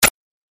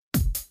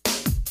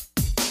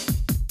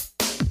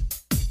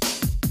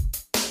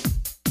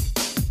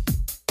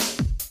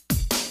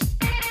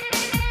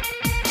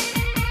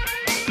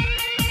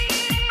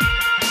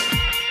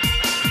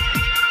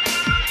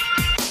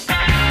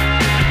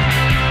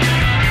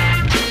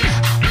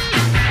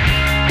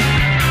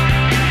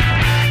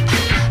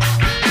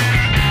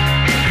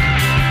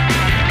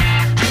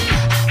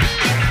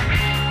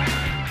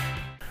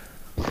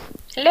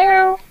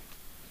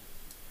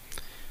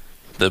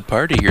The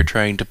party you're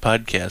trying to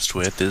podcast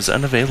with is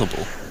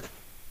unavailable.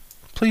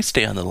 Please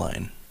stay on the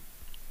line.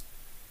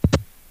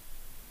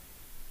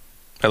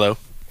 Hello?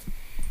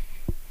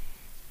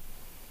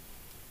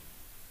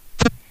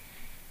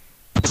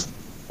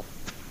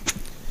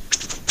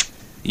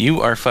 You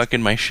are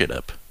fucking my shit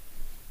up.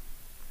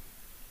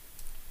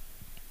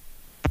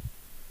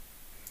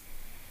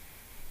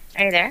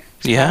 Are you there?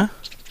 Yeah?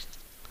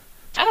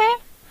 Okay.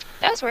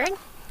 That was weird.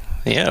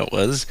 Yeah, it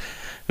was.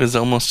 It was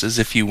almost as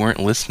if you weren't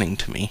listening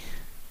to me.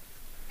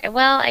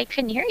 Well, I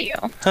couldn't hear you.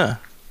 Huh.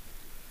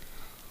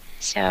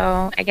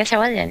 So, I guess I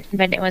wasn't,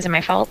 but it wasn't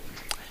my fault.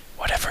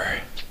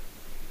 Whatever.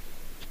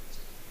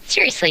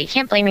 Seriously, you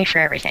can't blame me for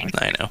everything.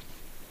 I know.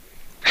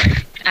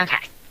 Okay.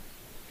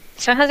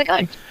 So, how's it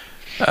going?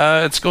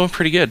 It's going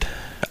pretty good.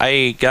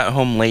 I got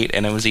home late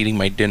and I was eating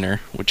my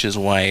dinner, which is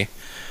why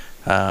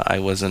I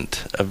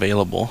wasn't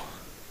available.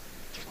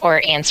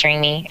 Or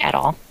answering me at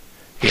all.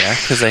 Yeah,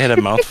 because I had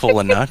a mouthful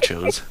of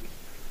nachos.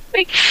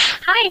 Like,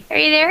 hi, are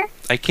you there?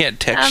 I can't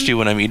text you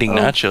when I'm eating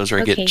nachos or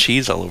I okay. get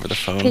cheese all over the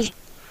phone.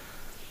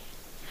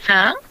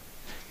 Huh?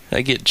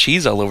 I get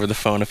cheese all over the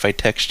phone if I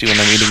text you when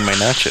I'm eating my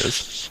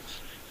nachos.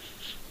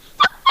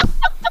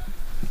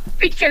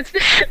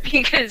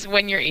 Because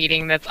when you're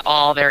eating, that's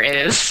all there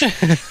is.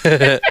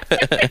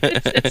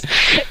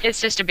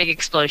 It's just a big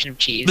explosion of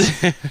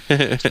cheese.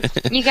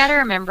 You gotta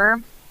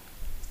remember,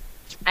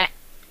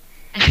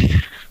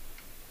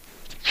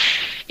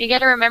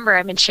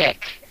 I'm a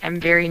chick.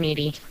 I'm very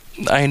needy.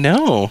 I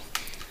know.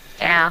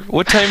 Yeah.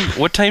 What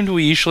time do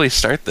we usually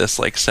start this?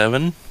 Like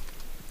 7?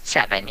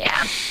 7,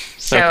 yeah.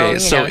 So, okay,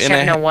 so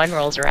 7:01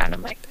 rolls around.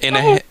 I'm like, in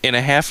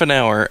a half an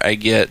hour, I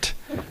get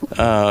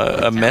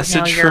a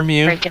message you're from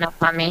you. Breaking up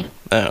on me.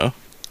 Oh.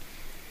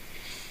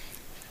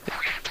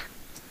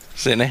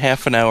 So in a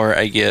half an hour,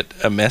 I get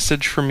a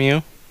message from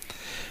you.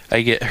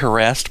 I get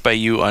harassed by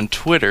you on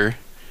Twitter.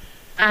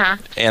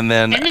 And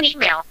then and an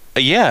email.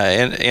 Yeah,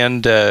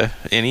 and an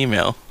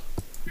email.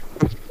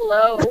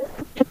 Hello.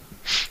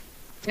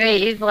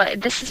 Wait,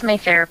 this is my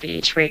therapy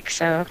each week,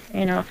 so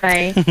if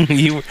I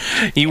you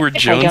were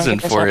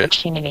jonesing for it.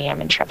 Opportunity,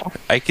 I'm in trouble.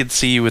 I could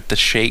see you with the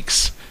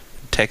shakes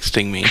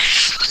texting me.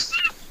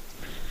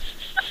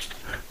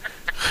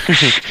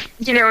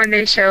 When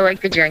they show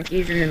like the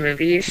junkies in the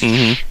movies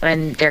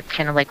when they're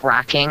kind of like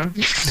rocking,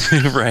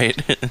 right?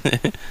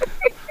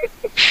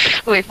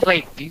 With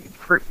like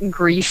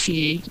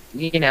greasy,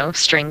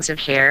 strings of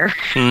hair.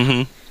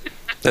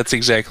 That's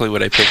exactly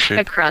what I pictured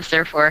across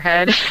their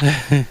forehead.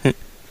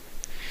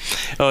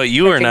 Oh,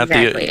 you are not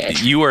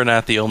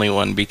the only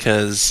one,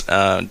 because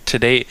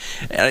today,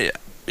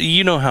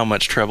 you know how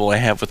much trouble I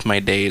have with my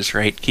days,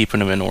 right? Keeping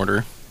them in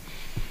order.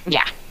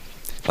 Yeah.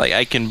 Like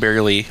I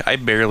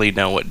barely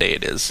know what day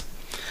it is.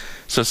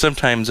 So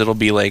sometimes it'll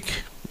be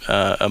like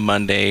a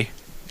Monday,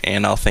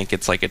 and I'll think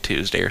it's like a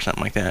Tuesday or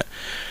something like that.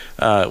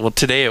 Well,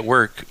 today at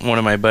work, one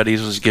of my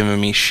buddies was giving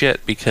me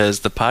shit because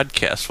the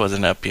podcast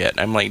wasn't up yet.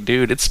 I'm like,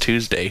 dude, it's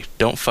Tuesday.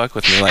 Don't fuck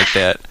with me like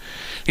that.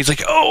 He's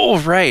like, oh,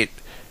 right.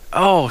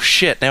 Oh,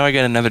 shit. Now I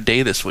got another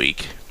day this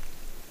week.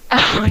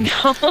 Oh,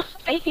 no.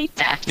 I hate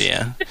that.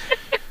 Yeah.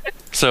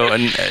 So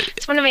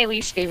it's one of my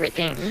least favorite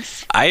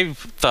things. I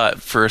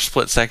thought for a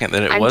split second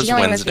that it was Wednesday. I'm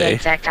dealing with the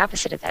exact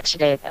opposite of that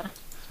today, though.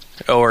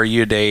 Oh, are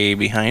you a day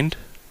behind?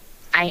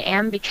 I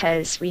am,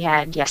 because we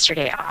had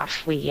yesterday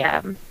off. We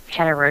had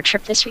a road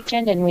trip this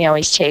weekend, and we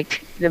always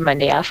take the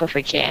Monday off if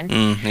we can.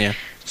 Yeah.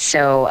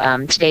 So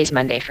today's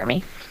Monday for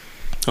me.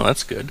 Oh,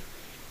 that's good.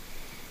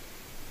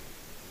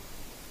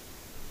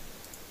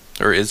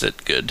 Or is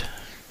it good?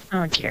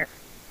 Oh, dear.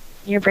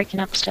 You're breaking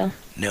up still?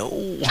 No.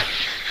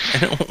 I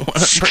don't want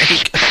to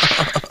break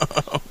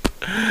up.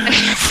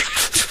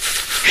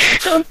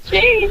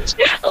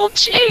 I'll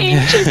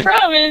change, I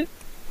promise.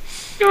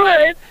 Go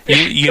ahead.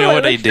 You know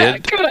what I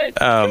did?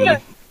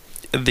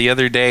 The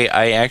other day,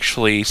 I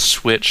actually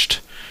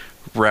switched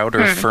router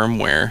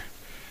firmware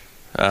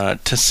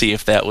to see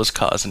if that was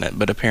causing it,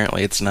 but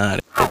apparently it's not.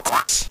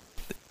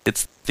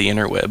 It's the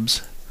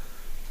interwebs.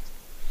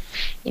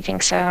 You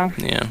think so?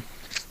 Yeah.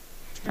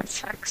 That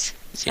sucks.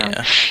 So,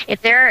 yeah.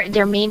 If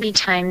there may be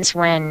times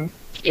when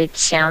it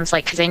sounds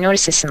like, because I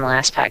noticed this in the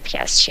last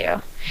podcast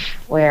too,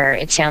 where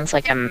it sounds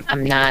like I'm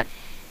not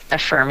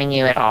affirming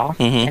you at all,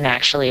 and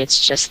actually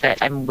it's just that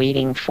I'm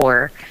waiting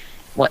for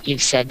what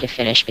you've said to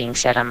finish being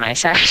said on my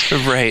side.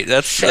 Right.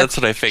 That's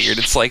what I figured.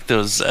 It's like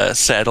those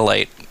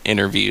satellite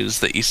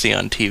interviews that you see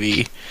on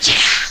TV,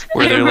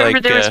 where they're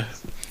like,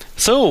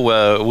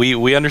 "So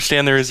we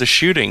understand there is a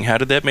shooting. How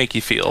did that make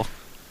you feel?"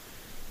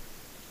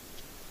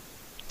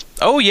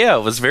 Oh yeah,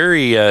 it was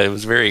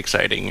very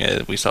exciting.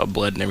 We saw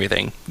blood and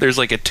everything. There's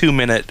like a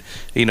 2-minute,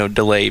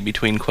 delay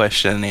between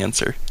question and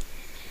answer.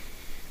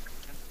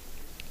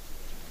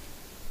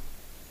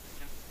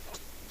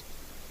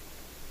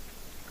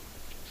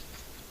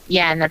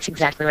 Yeah, and that's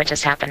exactly what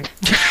just happened.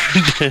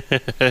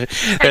 I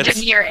didn't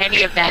hear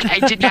any of that.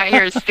 I did not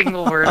hear a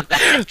single word of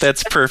that.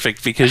 That's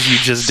perfect, because you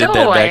just did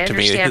that back to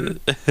me.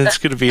 It's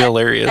going to be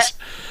hilarious.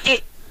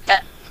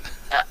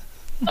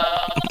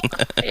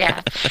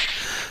 Yeah.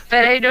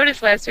 But I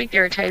noticed last week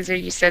there were times where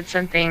you said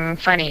something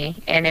funny,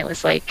 and it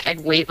was like I'd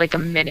wait like a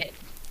minute,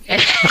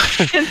 and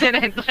then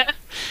I'd laugh.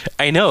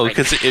 I know,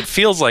 because it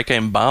feels like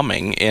I'm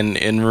bombing, and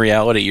in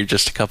reality, you're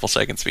just a couple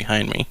seconds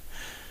behind me.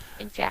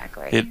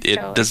 Exactly.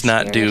 It does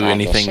not do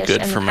anything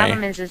good for me. The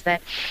problem is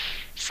that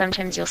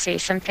sometimes you'll say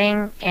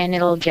something, and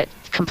it'll get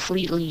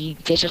completely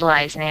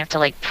digitalized, and I have to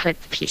like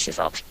put the pieces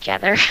all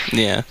together.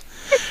 Yeah.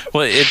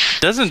 Well, it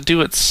doesn't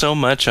do it so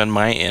much on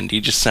my end. You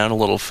just sound a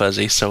little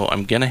fuzzy, so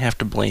I'm going to have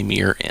to blame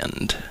your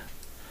end.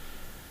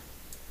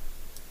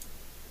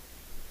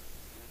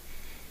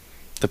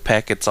 The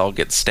packets all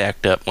get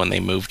stacked up when they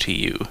move to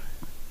you.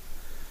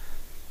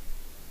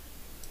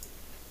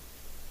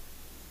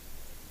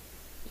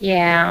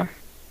 Yeah.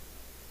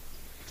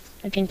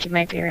 I think you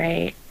might be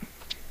right.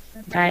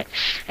 But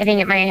I think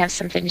it might have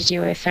something to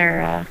do with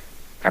our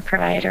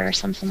provider or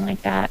something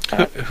like that.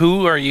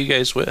 Who are you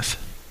guys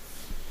with?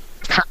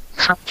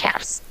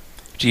 Comcast.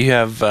 Do you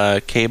have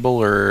cable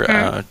or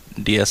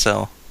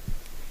DSL?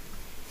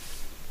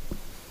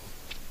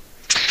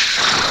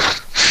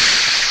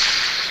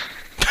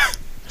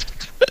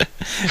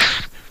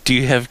 Do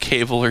you have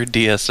cable or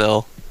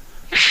DSL?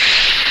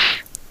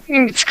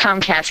 It's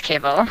Comcast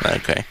cable.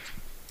 Okay.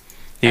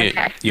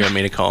 Okay. You want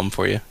me to call them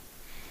for you?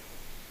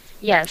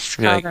 Yes,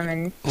 call them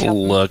and tell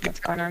them what's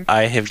going on.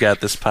 I have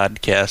got this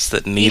podcast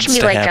that needs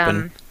to happen.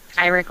 You can be like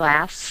Ira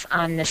Glass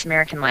on This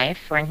American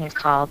Life when he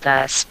called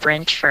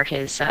Sprint for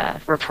his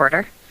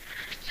reporter.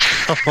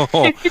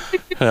 Oh,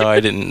 no, I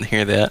didn't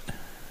hear that.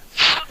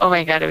 Oh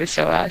my god, it was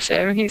so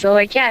awesome. He's all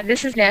like, yeah,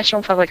 this is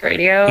National Public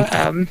Radio.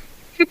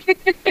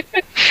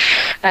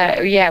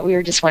 Yeah, we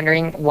were just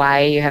wondering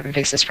why you haven't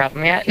fixed this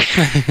problem yet.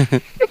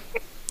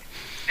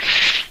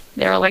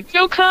 They were like,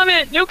 no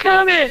comment, no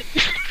comment.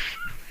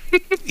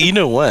 You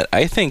know what?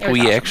 I think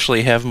we awesome.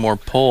 actually have more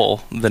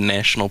pull than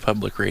National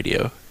Public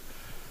Radio.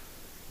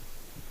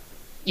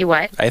 You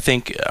what? I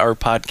think our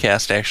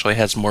podcast actually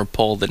has more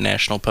pull than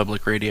National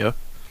Public Radio.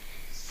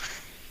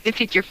 I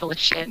think you're full of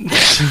shit.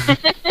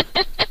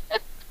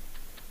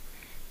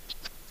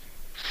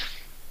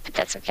 But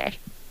that's okay.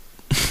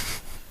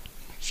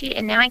 See,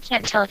 and now I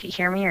can't tell if you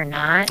hear me or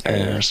not, or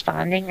you're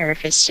responding, or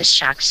if it's just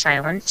shocked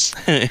silence.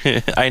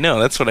 I know,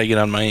 that's what I get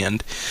on my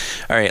end.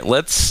 All right,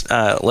 let's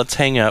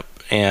hang up,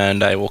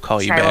 and I will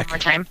call you back. One more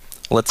time.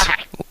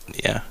 Okay.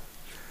 Yeah.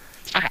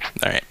 Okay.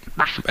 All right.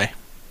 Bye.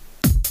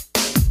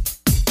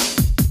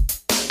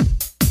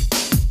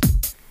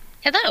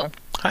 Hello.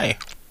 Hi.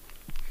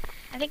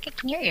 I think I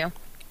can hear you.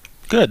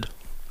 Good.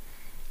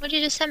 What did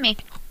you just send me?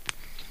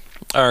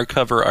 Our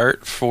cover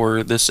art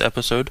for this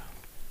episode.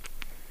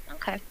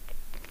 Okay.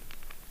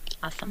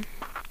 Awesome.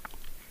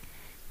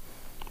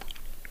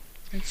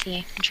 Let's see.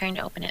 I'm trying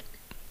to open it.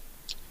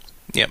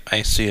 Yep,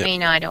 I see it. Well, you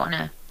know, I don't want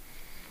to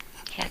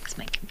tax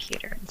my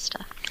computer and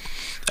stuff.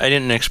 I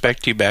didn't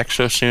expect you back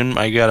so soon.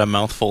 I got a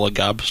mouthful of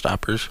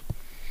gobstoppers.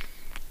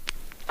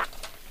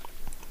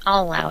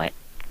 I'll allow it.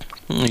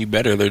 You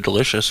better. They're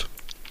delicious.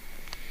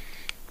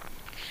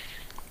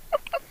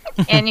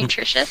 And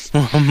nutritious?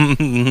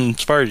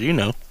 As far as you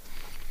know.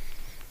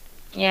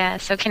 Yeah,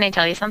 so can I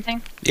tell you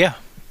something? Yeah.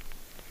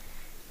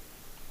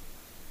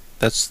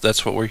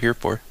 That's what we're here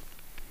for.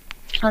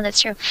 Oh, that's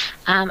true.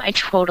 I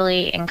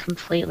totally and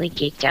completely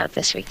geeked out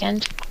this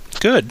weekend.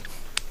 Good.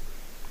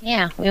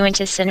 Yeah, we went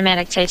to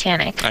Cinematic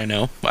Titanic. I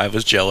know. I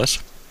was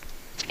jealous.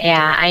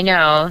 Yeah, I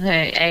know.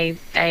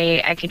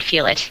 I could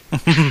feel it.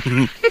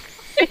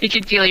 You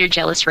could feel your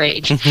jealous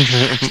rage.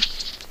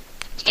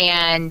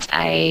 And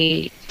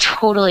I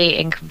totally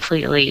and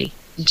completely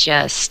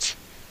just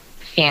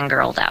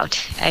fangirled out.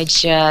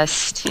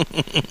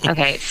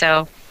 Okay,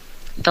 so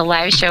the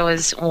live show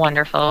was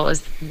wonderful. It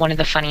was one of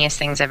the funniest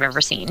things I've ever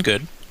seen.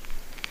 Good.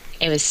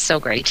 It was so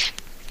great.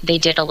 They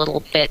did a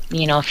little bit,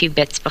 a few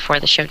bits before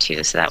the show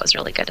too, so that was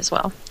really good as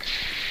well.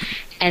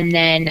 And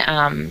then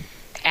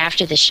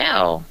after the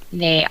show,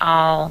 they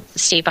all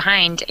stayed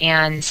behind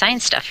and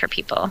signed stuff for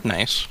people.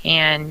 Nice.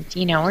 And,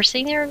 we're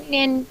sitting there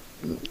and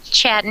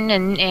chatting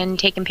and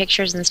taking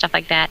pictures and stuff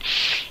like that.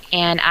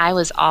 And I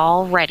was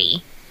all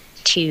ready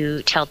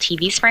to tell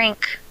TV's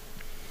Frank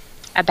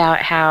about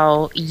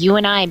how you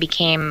and I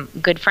became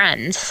good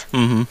friends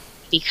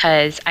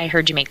because I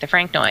heard you make the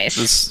Frank noise.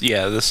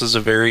 This is a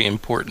very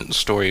important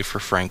story for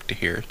Frank to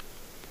hear.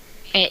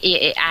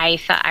 I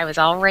thought I was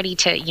all ready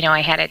to,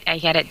 I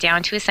had it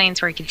down to a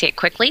science where he could say it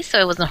quickly, so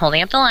I wasn't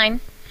holding up the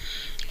line.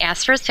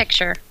 Asked for his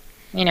picture,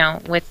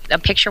 with a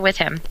picture with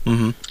him,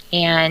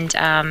 and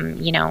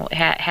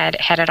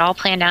had it all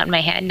planned out in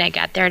my head. And I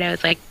got there and I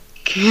was like,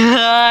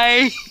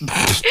 "Hi,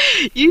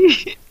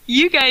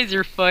 you guys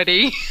are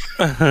funny."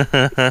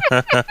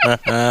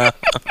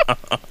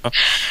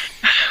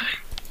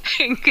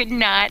 I could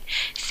not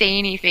say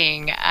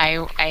anything.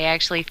 I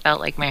actually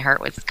felt like my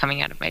heart was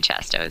coming out of my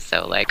chest. I was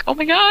so like, oh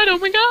my God, oh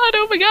my God,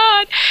 oh my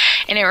God.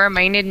 And it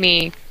reminded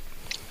me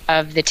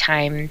of the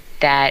time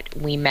that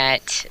we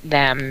met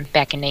them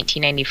back in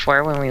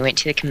 1994 when we went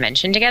to the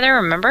convention together,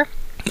 remember?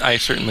 I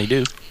certainly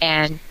do.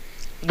 And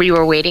we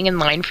were waiting in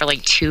line for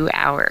like 2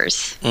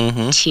 hours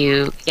Mm-hmm.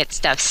 to get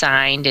stuff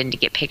signed and to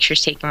get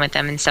pictures taken with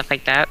them and stuff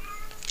like that.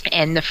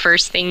 And the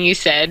first thing you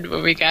said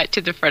when we got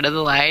to the front of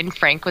the line,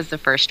 Frank was the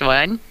first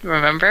one,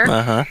 remember?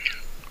 Uh-huh.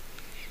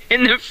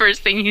 And the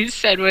first thing you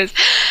said was,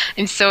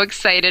 I'm so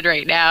excited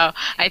right now,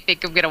 I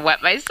think I'm going to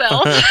wet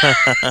myself.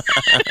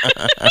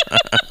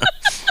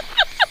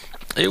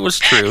 It was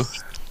true.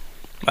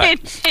 And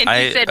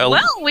he said,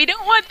 well, we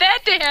don't want that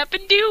to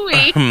happen, do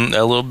we?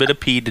 A little bit of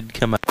pee did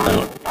come out.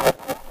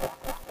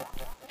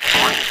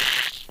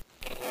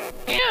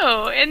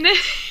 Ew. And then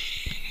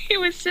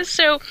it was just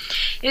so,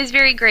 it was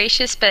very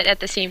gracious, but at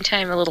the same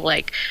time a little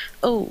like,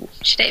 oh,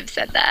 should I have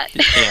said that?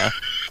 Yeah.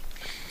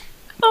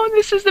 Oh,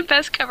 this is the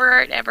best cover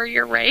art ever,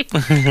 you're right.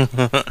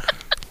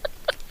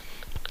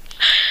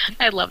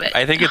 I love it.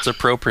 I think it's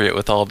appropriate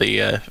with all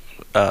the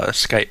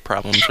Skype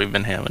problems we've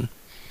been having.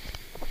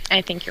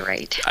 I think you're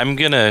right. I'm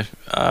gonna,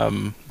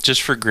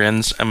 just for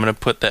grins, I'm gonna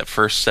put that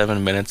first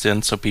 7 minutes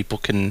in so people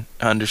can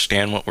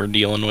understand what we're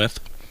dealing with.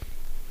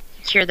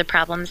 Hear the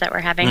problems that we're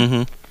having?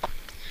 Mm-hmm.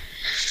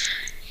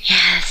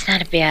 Yeah, it's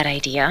not a bad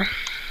idea.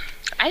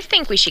 I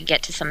think we should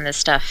get to some of this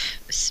stuff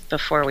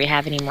before we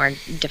have any more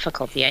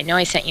difficulty. I know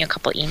I sent you a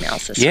couple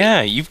emails this week.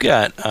 Yeah, you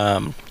got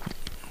a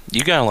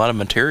lot of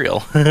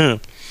material.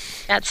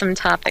 Got some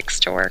topics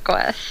to work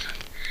with.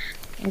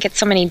 I get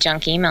so many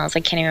junk emails,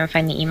 I can't even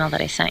find the email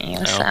that I sent you.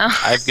 So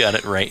I've got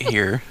it right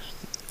here.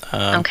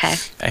 Okay.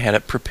 I had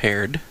it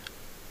prepared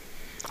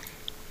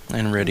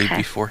and ready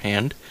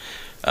beforehand.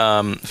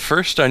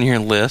 First on your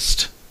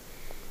list,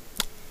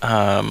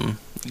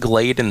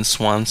 Glade and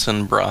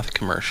Swanson broth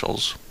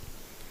commercials.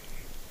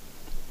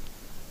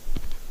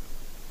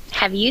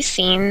 Have you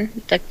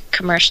seen the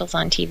commercials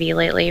on TV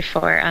lately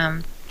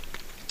for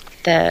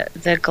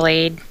the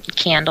Glade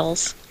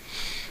candles?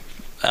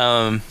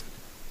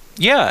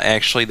 Yeah,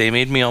 actually, they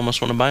made me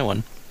almost want to buy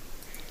one.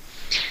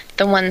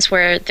 The ones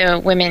where the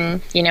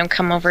women,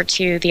 come over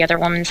to the other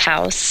woman's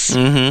house.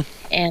 Mm-hmm.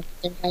 And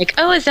they're like,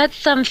 oh, is that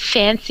some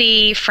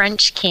fancy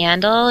French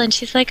candle? And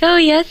she's like, oh,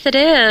 yes, it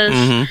is.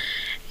 Mm-hmm.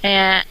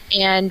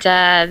 And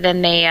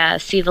then they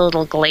see the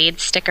little Glade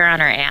sticker on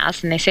her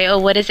ass, and they say, oh,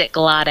 what is it,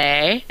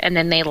 Glade? And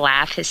then they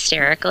laugh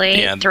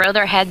hysterically, throw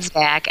their heads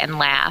back and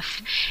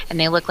laugh, and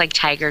they look like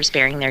tigers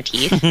baring their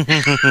teeth.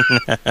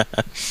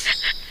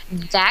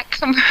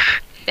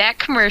 That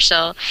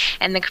commercial,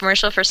 and the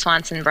commercial for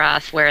Swanson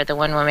broth, where the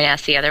one woman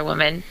asks the other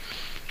woman,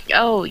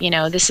 oh,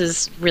 this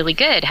is really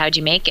good. How'd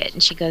you make it?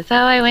 And she goes, oh,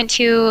 I went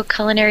to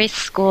culinary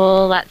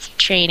school, lots of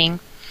training.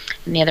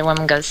 And the other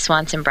woman goes,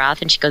 Swanson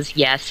broth, and she goes,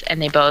 yes.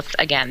 And they both,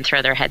 again,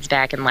 throw their heads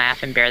back and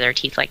laugh and bare their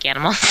teeth like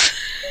animals.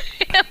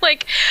 I'm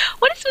like,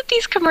 what is with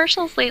these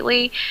commercials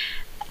lately?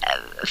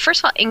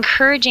 First of all,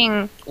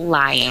 encouraging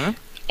lying,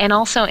 and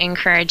also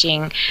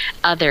encouraging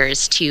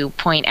others to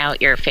point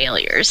out your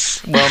failures.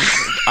 Well,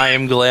 I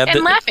am glad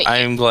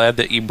that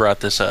that you brought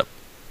this up.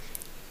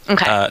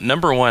 Okay.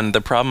 Number one, the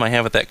problem I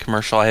have with that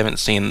commercial, I haven't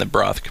seen the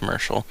broth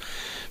commercial,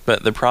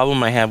 but the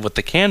problem I have with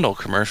the candle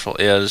commercial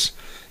is,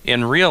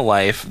 in real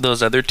life,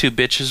 those other two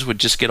bitches would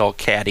just get all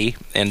catty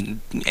and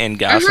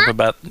gossip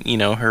about,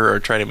 her, or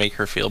try to make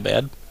her feel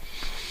bad.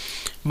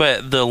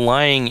 But the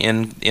lying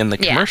in the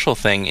commercial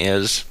thing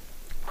is,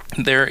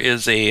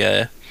 there's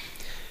a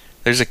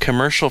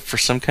commercial for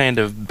some kind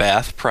of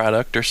bath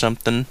product or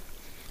something.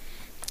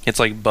 It's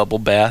like bubble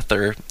bath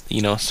or,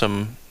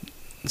 some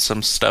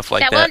stuff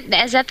like that.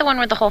 Is that the one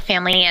where the whole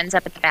family ends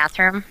up at the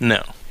bathroom?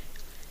 No.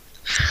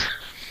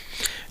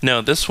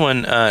 No, this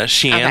one,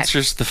 she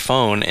answers the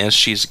phone as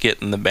she's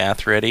getting the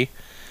bath ready,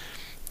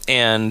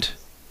 and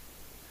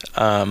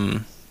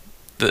the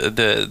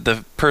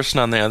person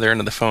on the other end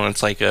of the phone,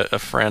 it's like a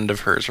friend of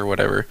hers or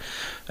whatever,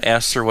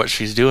 asks her what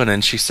she's doing,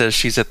 and she says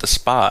she's at the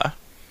spa.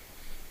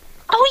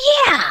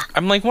 Oh, yeah!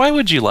 I'm like, why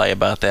would you lie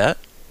about that?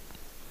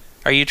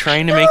 Are you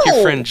trying to make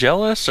your friend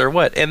jealous, or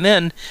what? And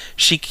then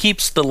she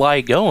keeps the lie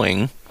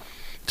going,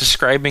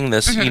 describing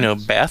this,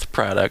 bath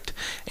product,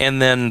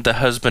 and then the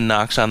husband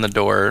knocks on the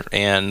door,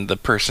 and the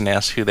person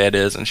asks who that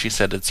is, and she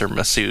said it's her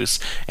masseuse,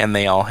 and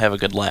they all have a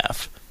good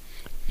laugh.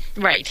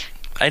 Right.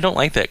 I don't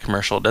like that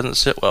commercial. It doesn't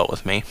sit well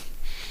with me.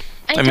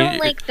 I don't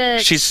like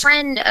the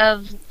friend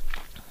of...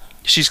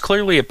 She's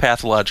clearly a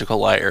pathological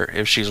liar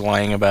if she's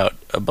lying about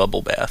a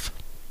bubble bath.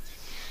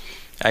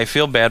 I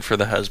feel bad for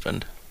the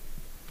husband.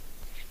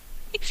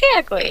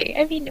 Exactly.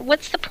 I mean,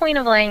 what's the point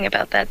of lying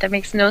about that? That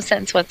makes no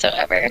sense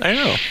whatsoever. I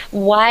know.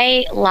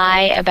 Why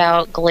lie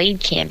about Glade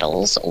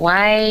candles?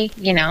 Why,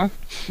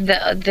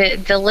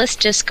 the list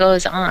just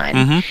goes on.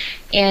 Mm-hmm.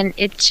 And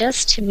it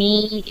just, to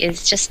me,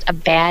 is just a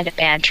bad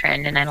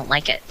trend, and I don't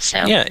like it. So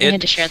I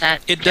had to share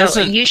that. It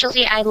doesn't...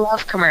 Usually I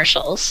love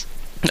commercials.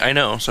 I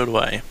know, so do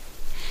I.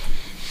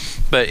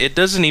 But it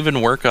doesn't even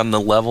work on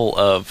the level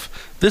of,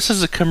 this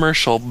is a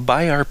commercial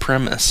by our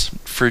premise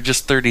for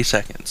just 30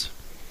 seconds.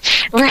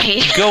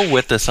 Right. Go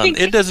with us on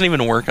it. Doesn't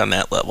even work on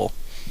that level.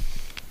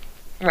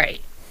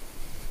 Right.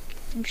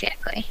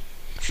 Exactly.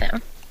 So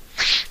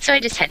I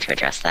just had to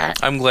address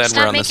that. I'm glad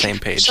we're on the same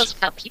page. Stop making commercials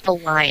about people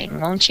lying,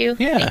 won't you?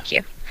 Yeah. Thank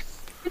you.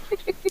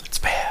 It's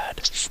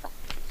bad.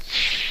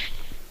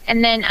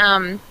 And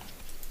then,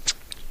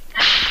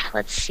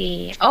 let's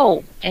see.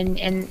 Oh, and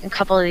a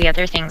couple of the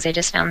other things. I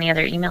just found the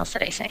other emails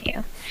that I sent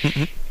you.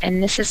 Mm-hmm.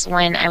 And this is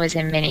when I was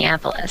in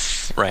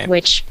Minneapolis. Right.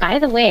 Which, by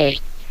the way,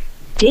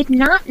 did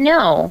not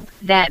know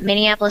that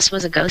Minneapolis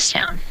was a ghost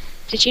town.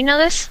 Did you know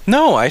this?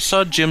 No, I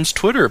saw Jim's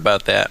Twitter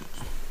about that.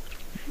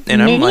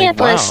 And I'm like,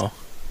 wow.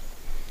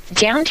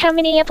 Downtown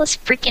Minneapolis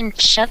freaking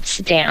shuts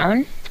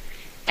down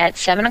at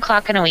 7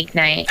 o'clock on a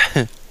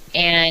weeknight.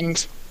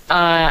 And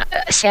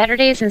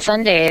Saturdays and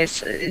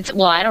Sundays,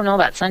 well, I don't know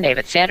about Sunday,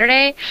 but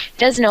Saturday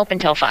doesn't open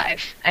till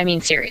 5. I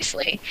mean,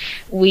 seriously.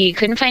 We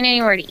couldn't find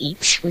anywhere to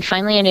eat. We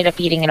finally ended up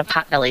eating in a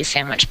Potbelly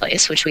sandwich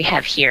place, which we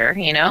have here,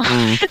 you know?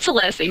 It's the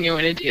last thing you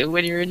want to do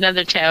when you're in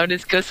another town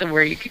is go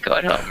somewhere you could go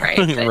at home, right?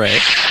 But,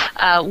 right.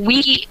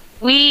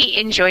 we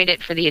enjoyed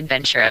it for the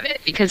adventure of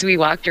it because we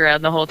walked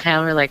around the whole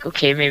town. We're like,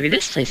 okay, maybe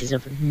this place is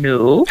open.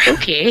 No.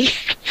 Okay.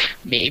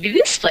 Maybe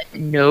this place.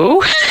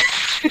 No.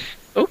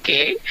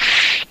 Okay.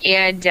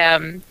 And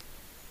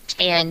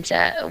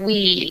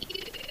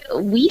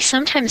we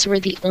sometimes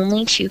were the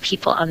only two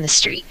people on the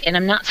street. And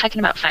I'm not talking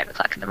about 5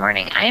 o'clock in the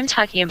morning. I am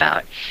talking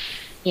about,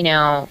 you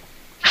know,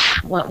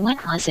 when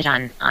was it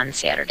on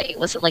Saturday?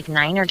 Was it like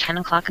 9 or 10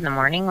 o'clock in the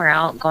morning? We're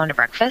out going to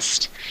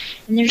breakfast,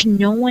 and there's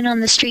no one on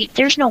the street.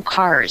 There's no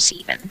cars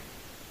even.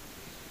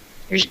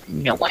 There's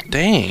no one.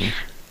 Dang.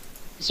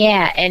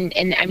 Yeah, and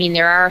I mean,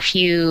 there are a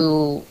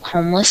few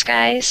homeless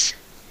guys,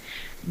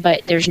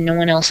 but there's no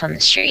one else on the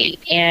street.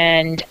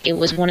 And it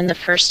was one of the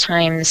first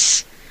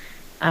times,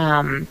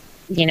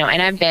 you know,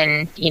 and I've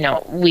been, you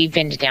know, we've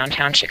been to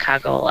downtown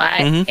Chicago a lot,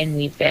 and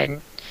we've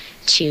been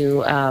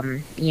to,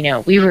 you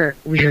know, we were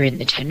in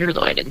the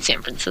Tenderloin in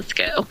San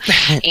Francisco,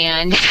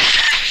 and,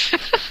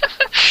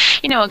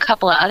 you know, a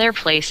couple of other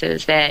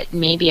places that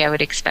maybe I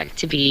would expect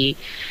to be,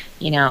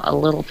 you know, a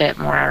little bit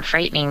more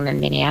frightening than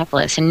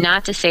Minneapolis. And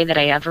not to say that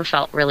I ever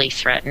felt really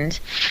threatened,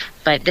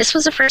 but this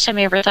was the first time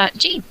I ever thought,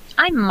 gee,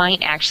 I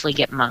might actually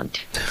get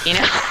mugged, you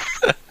know?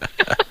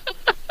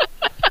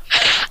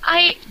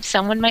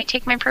 Someone might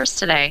take my purse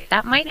today.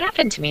 That might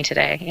happen to me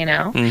today, you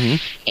know?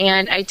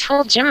 And I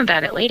told Jim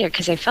about it later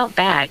because I felt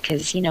bad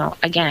because, you know,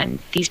 again,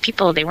 these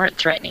people, they weren't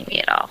threatening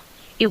me at all.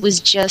 It was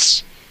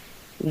just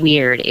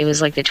weird. It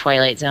was like the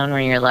Twilight Zone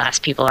where you're the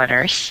last people on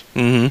Earth.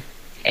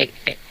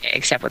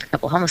 Except with a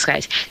couple homeless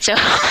guys.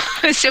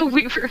 So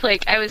we were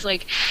like, I was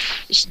like,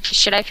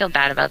 should I feel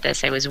bad about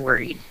this? I was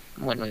worried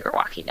when we were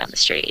walking down the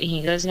street. And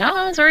he goes, no,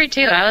 I was worried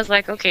too. I was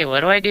like, okay,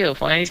 what do I do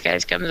if one of these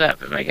guys comes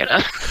up? Am I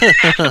gonna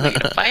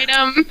fight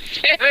him?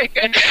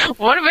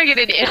 What am I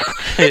gonna do?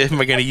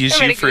 Am I gonna use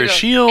you for a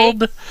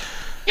shield?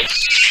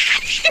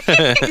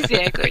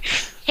 Exactly.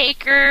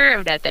 Take her.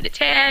 I'm not that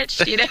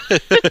attached, you know.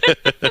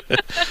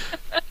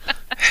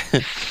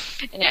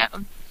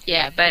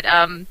 Yeah,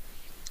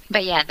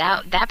 but yeah,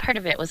 that part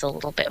of it was a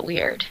little bit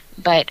weird.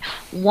 But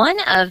one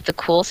of the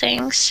cool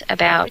things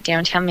about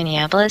downtown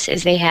Minneapolis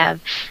is they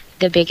have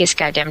the biggest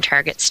goddamn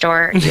Target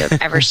store you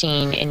have ever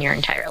seen in your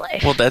entire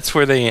life. Well, that's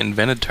where they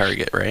invented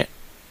Target, right?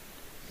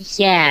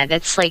 Yeah,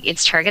 that's like,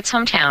 it's Target's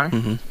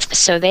hometown.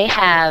 So they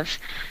have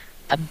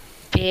a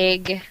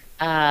big,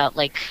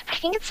 like, I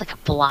think it's like a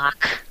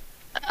block,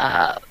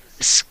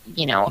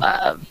 you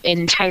know,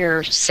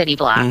 entire city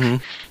block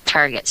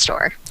Target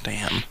store.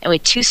 Damn. And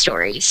with 2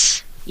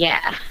 stories.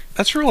 Yeah.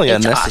 That's really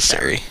It's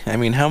unnecessary. awesome. I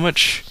mean, how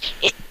much...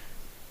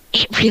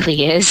 It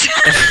really is.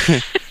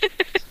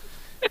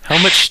 How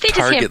much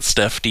Target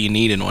stuff do you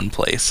need in one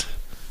place?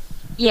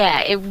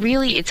 Yeah,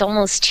 it's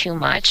almost too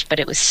much, but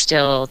it was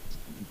still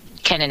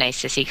kind of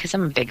nice to see because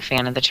I'm a big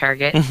fan of the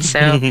Target.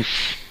 So,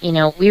 you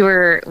know, we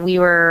were,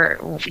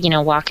 you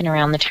know, walking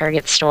around the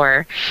Target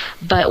store.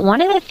 But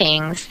one of the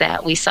things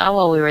that we saw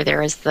while we were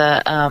there was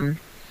the,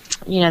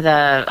 you know,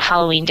 the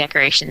Halloween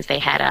decorations they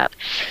had up.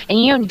 And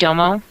you know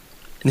Domo?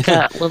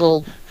 The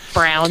little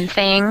brown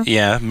thing?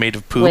 Yeah, made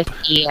of poop.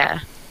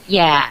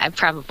 Yeah,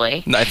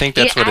 probably. I think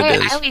that's what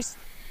it is.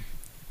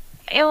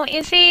 I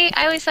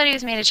always thought he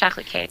was made of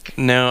chocolate cake.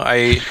 No,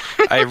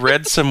 I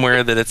read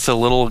somewhere that it's a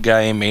little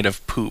guy made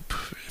of poop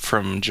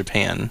from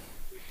Japan.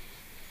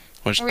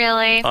 Which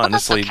really?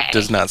 honestly well, okay.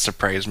 does not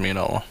surprise me at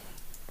all.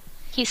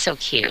 He's so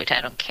cute. I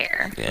don't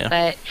care.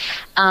 Yeah.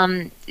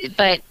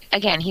 But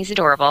again, he's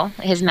adorable.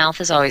 His mouth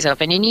is always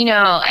open. And you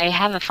know, I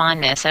have a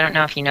fondness. I don't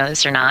know if you know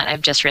this or not.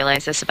 I've just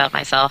realized this about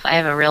myself. I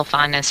have a real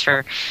fondness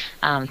for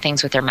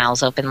things with their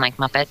mouths open like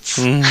Muppets.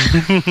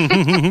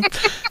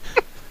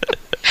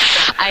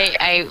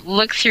 I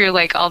look through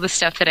like all the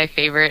stuff that I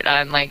favorite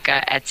on like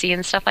Etsy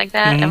and stuff like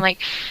that. I'm like,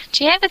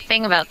 do you have a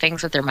thing about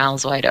things with their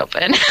mouths wide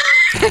open?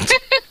 I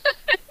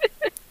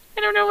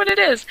don't know what it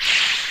is.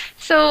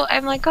 So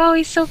I'm like, oh,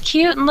 he's so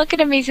cute, and look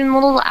at him, he's in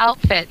little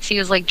outfits. He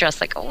was like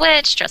dressed like a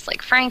witch, dressed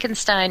like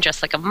Frankenstein,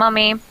 dressed like a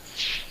mummy.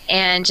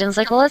 And Jen's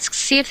like, well, let's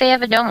see if they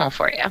have a Domo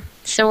for you.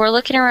 So we're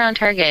looking around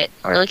Target,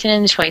 we're looking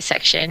in the toy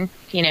section,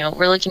 you know,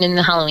 we're looking in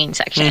the Halloween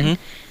section. They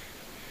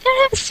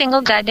don't have a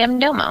single goddamn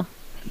Domo.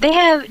 They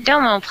have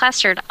Domo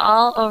plastered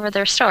all over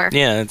their store.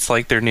 Yeah, it's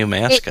like their new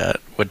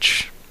mascot,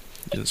 which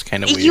is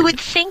kind of weird. You would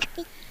think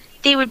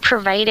they would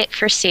provide it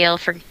for sale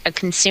for a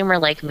consumer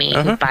like me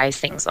who buys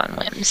things on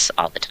whims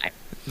all the time.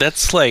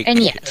 That's like, and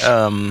yet,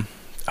 that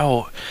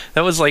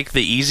was like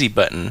the easy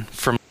button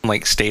from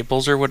like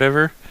Staples or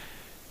whatever.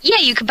 Yeah,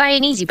 you could buy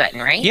an easy button,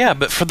 right? Yeah,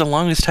 but for the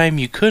longest time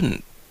you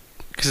couldn't.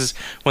 Because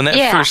when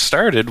that first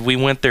started, we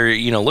went there,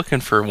 looking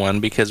for one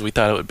because we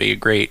thought it would be a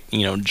great,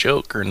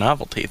 joke or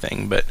novelty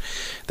thing, but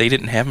they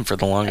didn't have them for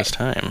the longest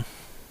time.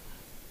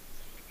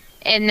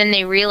 And then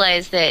they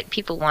realized that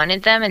people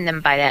wanted them, and then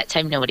by that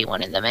time, nobody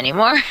wanted them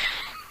anymore.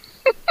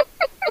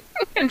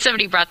 And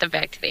somebody brought them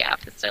back to the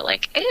office. They're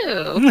like,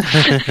 ew.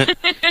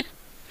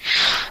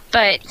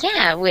 But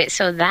yeah,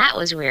 so that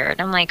was weird.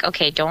 I'm like,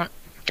 okay, don't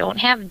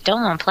have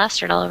Domo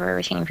plastered all over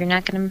everything if you're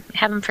not going to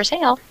have them for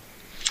sale.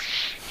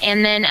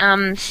 And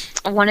then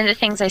one of the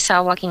things I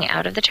saw walking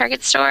out of the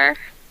Target store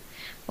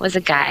was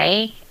a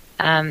guy.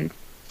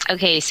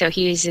 Okay, so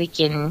he was like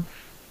in,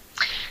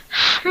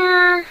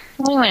 what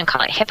do you want to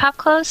call it? Hip hop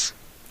clothes?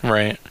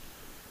 Right.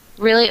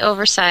 Really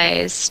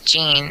oversized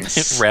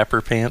jeans.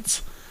 Rapper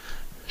pants.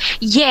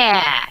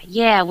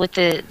 Yeah, with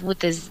the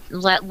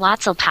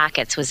lots of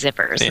pockets with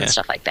zippers and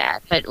stuff like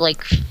that, but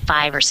like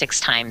 5 or 6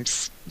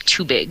 times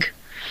too big.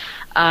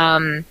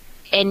 And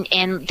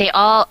they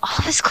all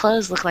his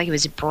clothes looked like it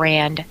was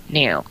brand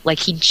new. Like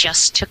he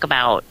just took them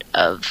out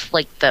of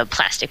like the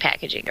plastic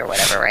packaging or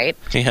whatever, right?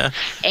 Yeah.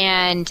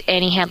 And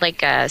he had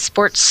like a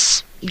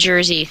sports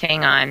jersey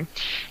thing on.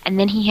 And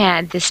then he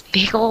had this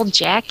big old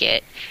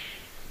jacket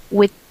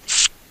with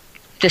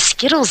the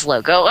Skittles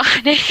logo on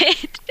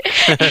it.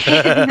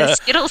 And the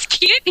Skittles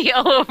candy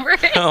all over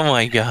it. Oh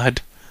my god.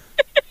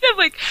 I'm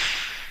like,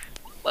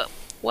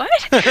 what?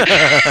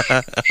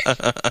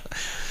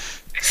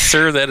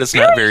 Sir, that is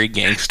not very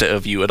gangsta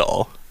of you at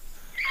all.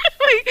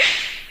 Like,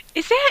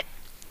 is that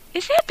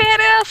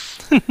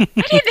badass?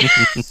 I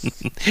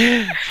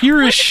didn't.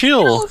 You're a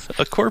shill,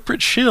 a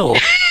corporate shill.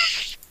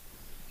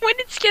 When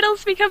did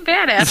Skittles become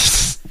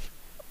badass?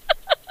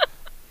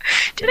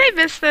 Did I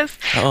miss this?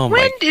 Oh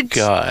my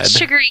god! When did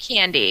sugary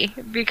candy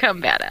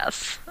become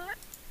badass?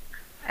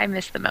 I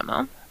missed the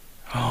memo.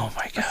 Oh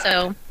my god!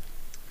 So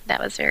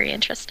that was very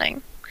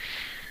interesting.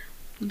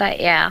 But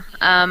yeah.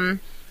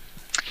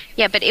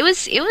 Yeah, but it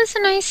was a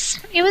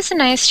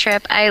nice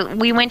trip.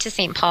 We went to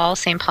St. Paul.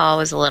 St. Paul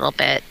was a little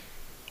bit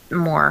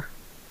more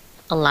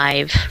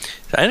alive.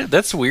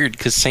 That's weird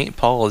because St.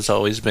 Paul has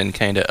always been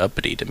kind of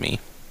uppity to me.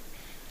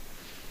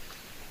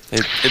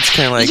 It's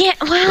kind of like,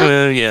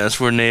 well, yes,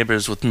 we're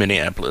neighbors with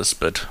Minneapolis,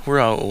 but we're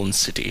our own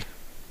city.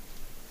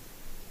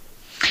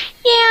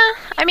 Yeah,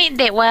 I mean,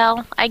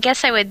 I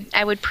guess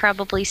I would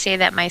probably say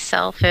that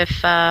myself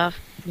if my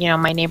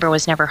neighbor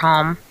was never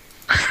home.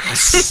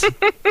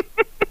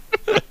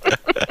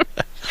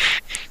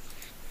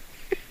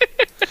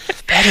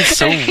 That is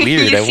so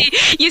weird.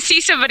 You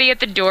see somebody at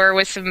the door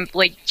with some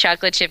like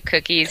chocolate chip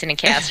cookies and a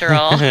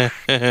casserole.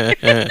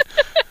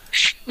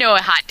 No,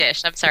 a hot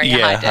dish. I'm sorry,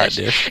 a hot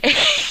dish.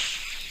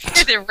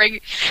 They're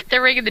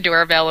ringing the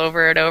doorbell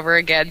over and over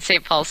again.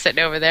 St. Paul's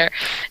sitting over there.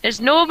 There's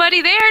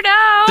nobody there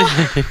now.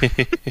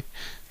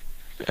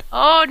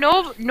 Oh,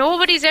 no,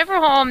 nobody's ever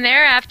home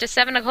there after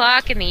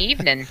 7:00 in the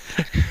evening.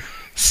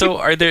 So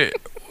are there?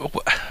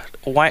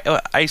 Why?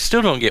 I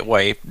still don't get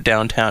why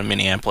downtown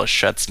Minneapolis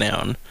shuts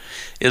down.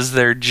 Is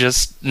there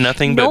just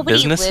nothing but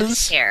businesses? Nobody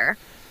lives here.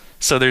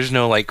 So there's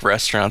no like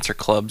restaurants or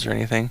clubs or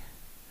anything?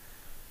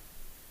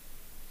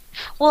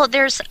 Well,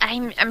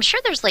 I'm sure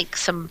there's like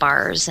some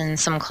bars and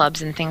some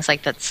clubs and things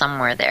like that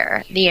somewhere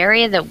there. The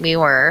area that we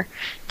were,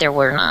 there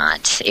were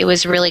not. It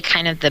was really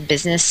kind of the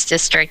business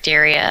district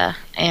area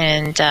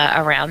and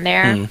around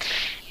there,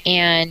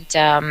 and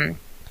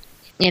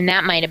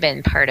that might have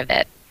been part of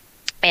it.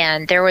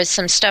 And there was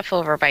some stuff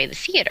over by the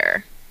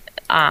theater.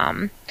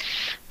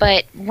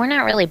 But we're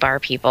not really bar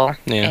people,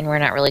 and we're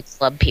not really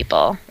club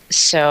people.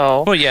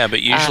 So, well, yeah,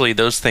 but usually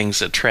those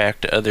things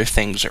attract other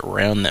things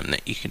around them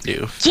that you can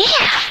do.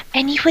 Yeah,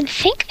 and you would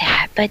think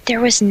that, but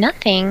there was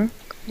nothing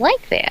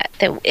like that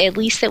at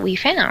least that we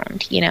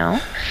found.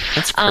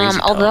 That's crazy.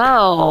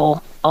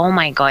 Although, oh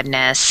my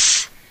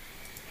goodness,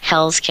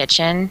 Hell's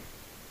Kitchen.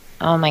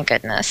 Oh my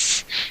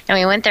goodness, and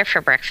we went there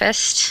for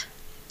breakfast,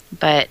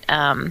 but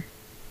oh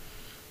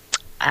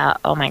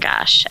my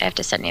gosh, I have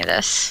to send you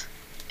this.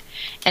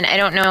 And I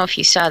don't know if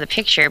you saw the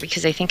picture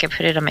because I think I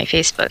put it on my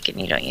Facebook, and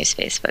you don't use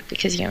Facebook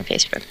because you and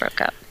Facebook broke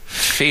up.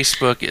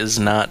 Facebook is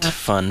not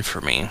fun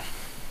for me.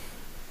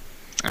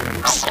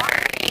 I'm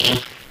sorry.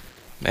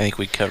 I think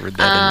we covered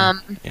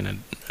that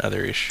in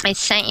another issue. I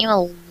sent you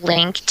a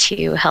link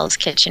to Hell's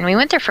Kitchen. We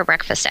went there for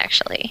breakfast,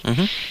 actually.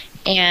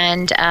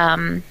 And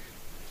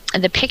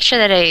the picture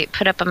that I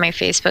put up on my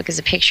Facebook is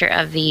a picture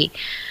of the,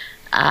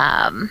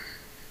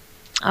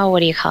 what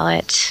do you call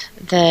it?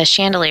 The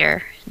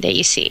chandelier that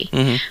you see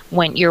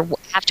when you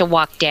have to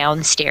walk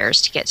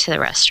downstairs to get to the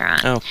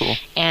restaurant. Oh, cool.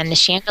 And the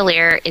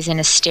chandelier is in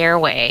a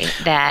stairway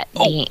that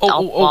the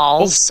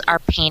walls are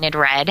painted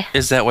red.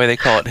 Is that why they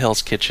call it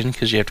Hell's Kitchen?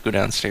 Because you have to go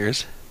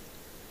downstairs?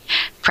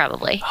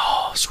 Probably.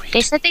 Oh, sweet.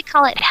 They said they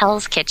call it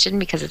Hell's Kitchen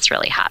because it's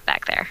really hot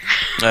back there.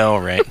 Oh,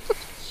 right.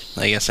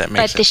 I guess that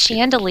makes But the sense.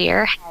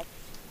 chandelier had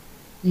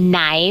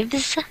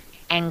knives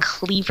and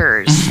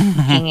cleavers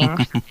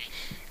hanging.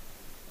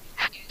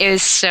 It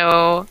was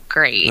so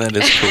great. That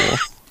is cool.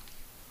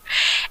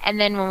 And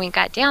then when we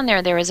got down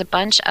there, there was a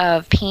bunch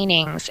of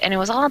paintings, and it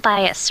was all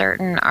by a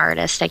certain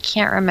artist. I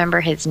can't remember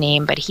his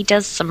name, but he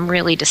does some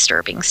really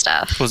disturbing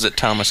stuff. Was it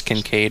Thomas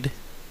Kincaid?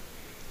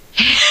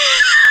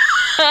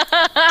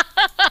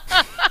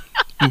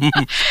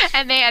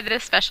 And they had the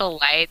special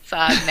lights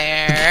on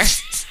there.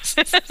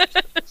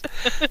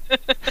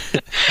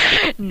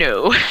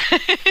 No.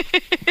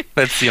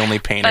 That's the only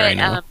painter I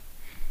know.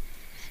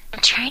 I'm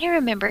trying to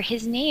remember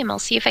his name. I'll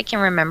see if I can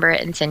remember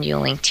it and send you a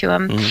link to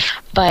him.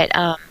 But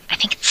I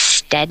think it's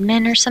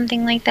Stedman or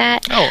something like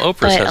that. Oh,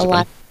 Oprah's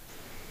husband.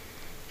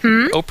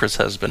 Hmm? Oprah's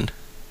husband.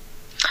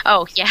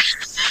 Oh, yeah.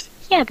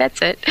 Yeah,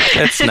 that's it.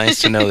 That's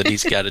nice to know that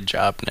he's got a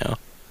job now.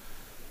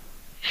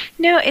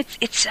 No,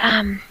 it's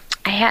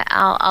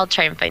I'll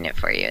try and find it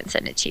for you and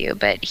send it to you.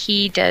 But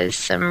he does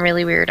some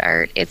really weird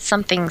art. It's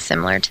something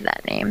similar to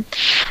that name,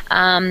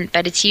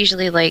 but it's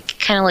usually like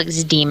kind of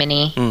looks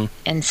demony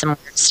and some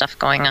weird stuff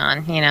going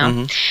on, you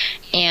know.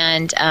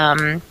 And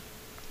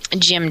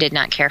Jim did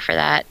not care for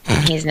that.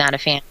 He's not a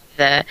fan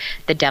of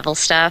the devil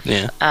stuff.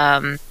 Yeah.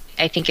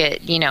 I think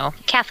it, you know,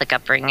 Catholic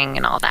upbringing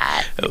and all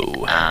that.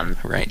 Oh,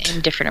 right.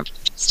 And different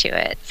approaches to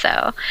it.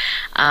 So,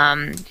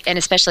 and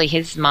especially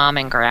his mom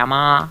and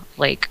grandma,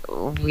 like,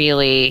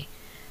 really,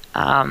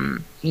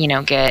 you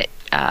know, get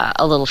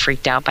a little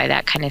freaked out by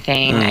that kind of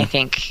thing. I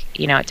think,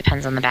 you know, it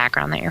depends on the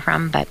background that you're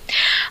from. But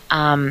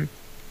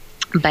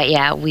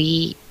yeah,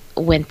 we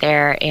went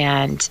there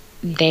and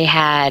they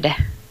had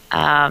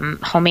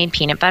homemade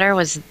peanut butter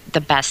was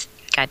the best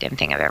goddamn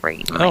thing I've ever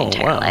eaten in my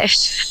entire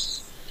life.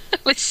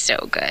 It was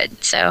so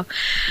good. So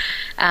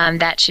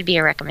that should be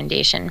a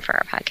recommendation for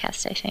our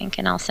podcast, I think.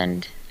 And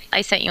I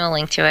sent you a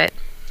link to it.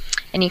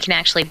 And you can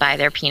actually buy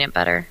their peanut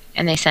butter.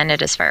 And they send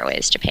it as far away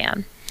as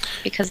Japan.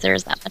 Because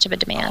there's that much of a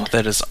demand. Oh,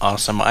 that is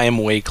awesome. I am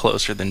way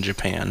closer than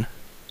Japan.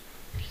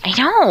 I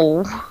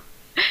know.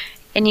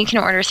 And you can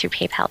order through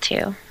PayPal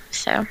too.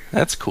 So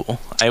that's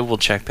cool. I will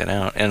check that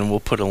out. And we'll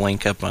put a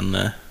link up on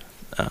the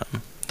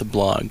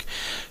blog.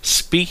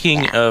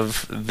 Speaking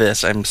of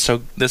this,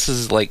 this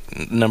is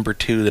like number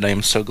 2 that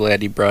I'm so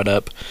glad you brought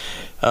up.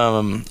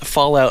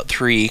 Fallout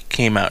 3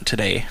 came out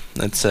today.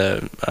 It's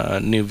a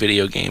new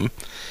video game,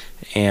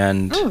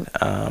 and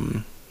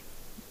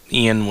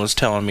Ian was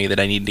telling me that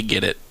I need to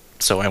get it,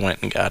 so I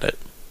went and got it.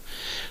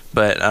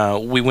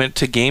 But we went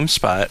to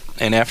GameSpot,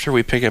 and after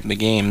we pick up the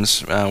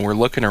games, we're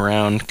looking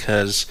around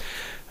because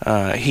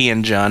he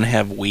and John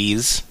have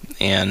Wiis,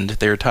 and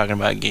they were talking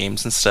about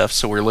games and stuff,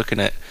 so we're looking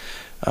at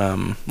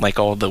like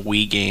all the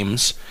Wii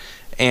games,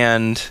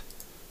 and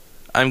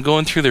I'm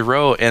going through the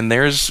row, and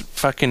there's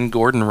fucking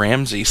Gordon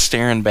Ramsay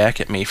staring back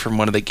at me from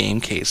one of the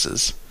game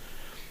cases.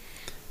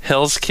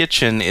 Hell's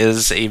Kitchen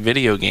is a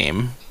video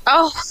game.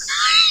 Oh,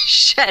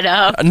 shut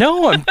up.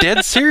 No, I'm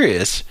dead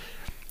serious.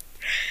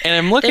 And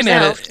I'm looking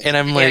at it, and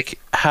I'm like,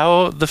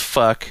 how the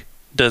fuck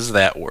does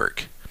that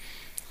work?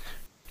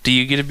 Do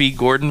you get to be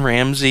Gordon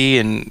Ramsay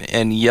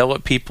and yell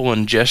at people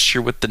and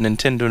gesture with the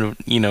Nintendo,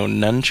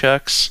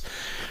 nunchucks?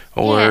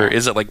 Or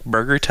is it like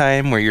Burger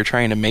Time where you're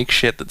trying to make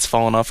shit that's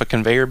falling off a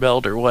conveyor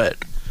belt or what?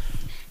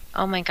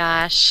 Oh my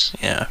gosh.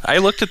 Yeah. I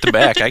looked at the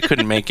back. I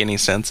couldn't make any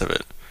sense of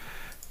it.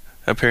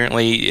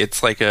 Apparently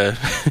it's like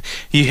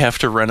you have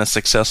to run a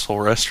successful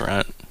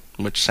restaurant,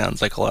 which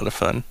sounds like a lot of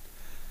fun.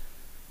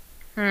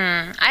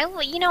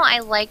 I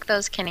like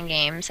those kind of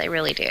games. I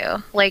really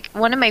do. Like,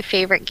 one of my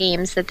favorite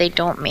games that they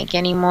don't make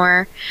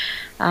anymore,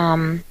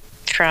 from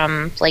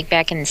like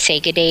back in the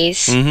Sega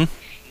days,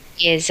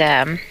 is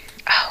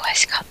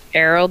what's it called?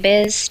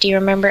 Aerobiz. Do you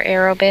remember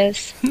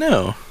Aerobiz?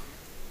 No.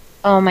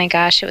 Oh my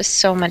gosh, it was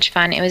so much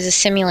fun. It was a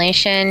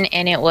simulation,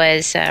 and it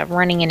was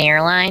running an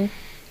airline.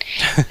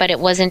 But it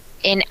wasn't,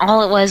 and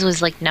all it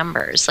was like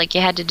numbers. Like,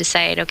 you had to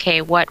decide,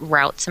 okay, what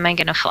routes am I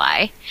going to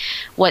fly?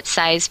 What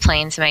size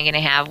planes am I going to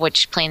have?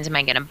 Which planes am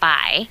I going to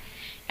buy?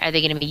 Are they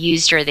going to be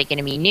used or are they going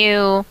to be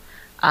new?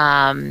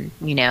 How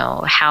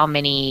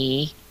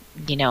many,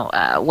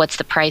 what's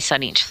the price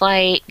on each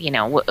flight?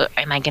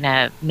 Am I going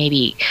to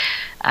maybe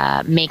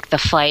make the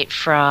flight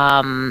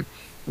from,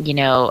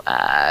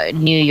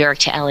 New York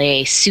to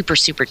LA super,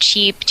 super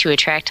cheap to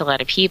attract a lot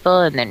of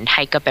people and then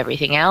hike up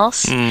everything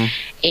else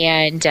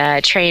and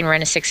try and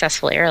run a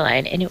successful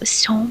airline. And it was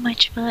so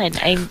much fun.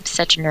 I'm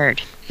such a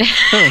nerd.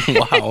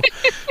 Wow.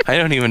 I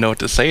don't even know what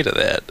to say to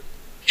that.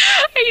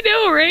 I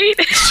know, right?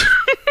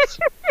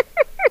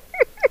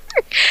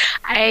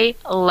 I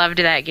loved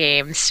that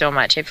game so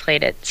much. I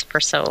played it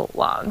for so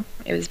long.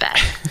 It was bad.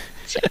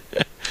 So.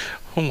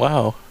 Oh,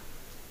 wow.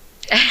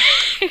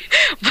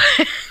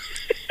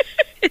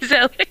 Is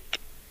that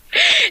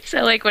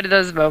like one of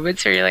those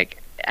moments where you're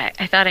like,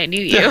 I thought I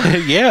knew you?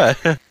 Yeah.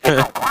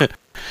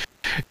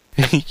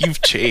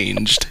 You've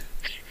changed.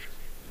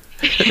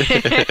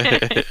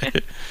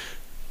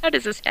 How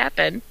does this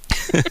happen?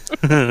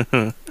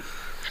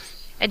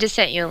 I just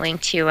sent you a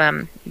link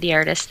to the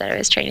artist that I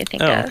was trying to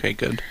think of. Okay,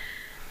 good.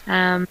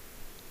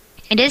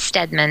 It is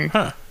Stedman.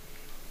 Huh.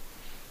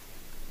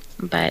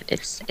 But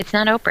it's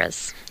not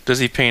Oprah's. Does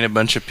he paint a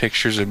bunch of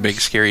pictures of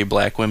big, scary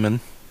black women?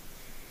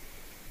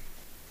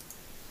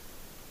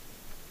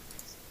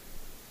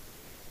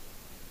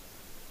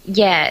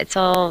 Yeah, it's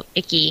all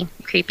icky,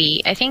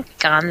 creepy. I think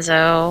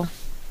Gonzo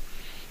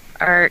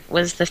art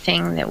was the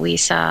thing that we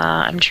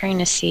saw. I'm trying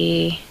to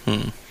see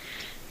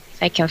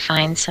if I can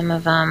find some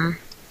of them.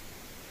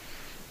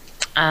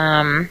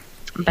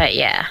 But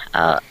yeah,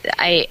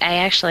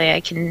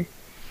 I can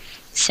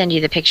send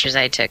you the pictures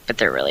I took, but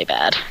they're really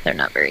bad. They're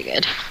not very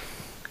good.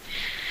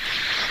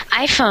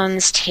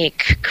 iPhones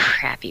take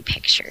crappy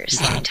pictures,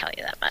 let me tell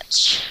you that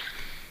much.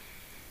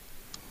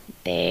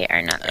 They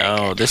are not very good.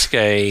 Oh, this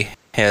guy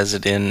has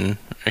it in...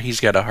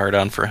 He's got a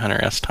hard-on for Hunter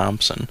S.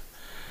 Thompson.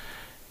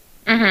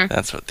 Mm-hmm.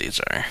 That's what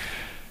these are.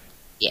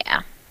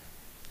 Yeah.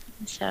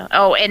 So,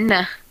 and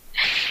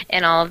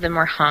all of them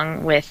were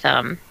hung with,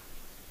 what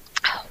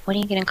are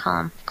you going to call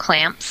them?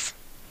 Clamps?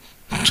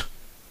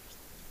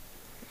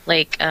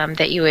 Like,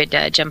 that you would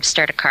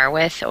jumpstart a car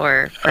with,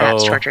 or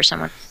perhaps torture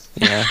someone.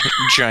 Yeah,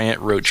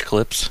 giant roach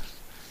clips.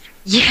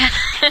 Yeah.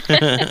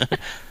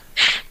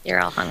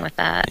 You're all hung with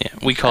that. Yeah,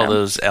 we call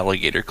those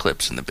alligator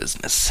clips in the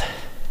business.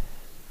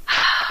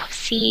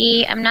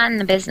 See, I'm not in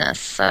the business,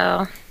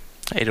 so...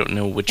 I don't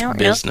know which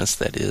business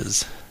that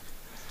is.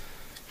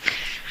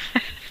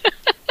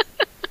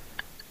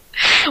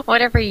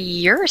 Whatever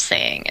you're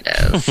saying it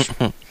is.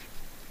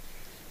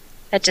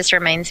 That just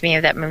reminds me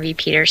of that movie,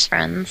 Peter's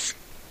Friends.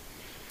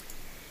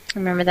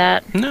 Remember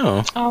that?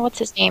 No. Oh, what's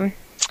his name?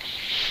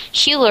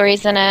 Hugh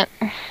Laurie's in it.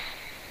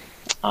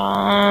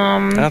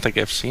 I don't think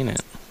I've seen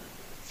it.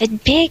 The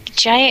big,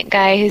 giant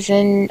guy who's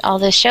in all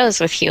the shows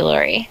with Hugh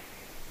Laurie.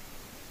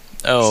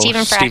 Oh,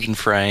 Stephen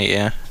Fry,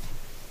 yeah.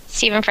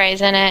 Stephen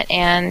Fry's in it,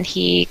 and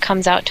he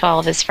comes out to all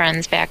of his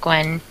friends back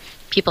when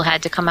people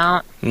had to come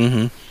out.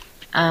 Mm-hmm.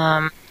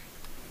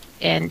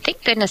 And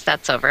thank goodness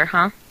that's over,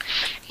 huh?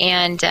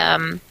 And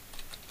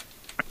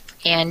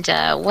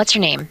what's her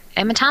name?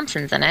 Emma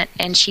Thompson's in it,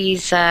 and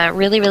she's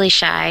really, really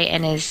shy,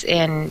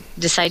 and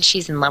decides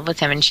she's in love with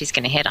him, and she's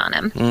going to hit on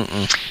him.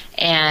 Mm-mm.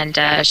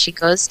 And she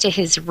goes to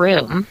his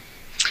room,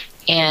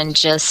 and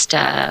just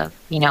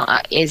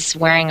is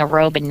wearing a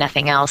robe and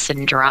nothing else,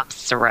 and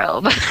drops the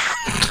robe.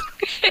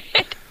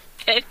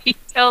 And he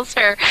tells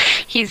her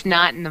he's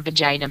not in the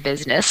vagina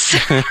business.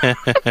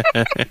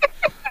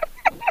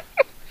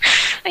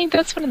 I think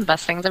that's one of the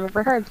best things I've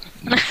ever heard.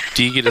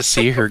 Do you get to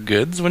see her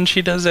goods when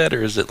she does that,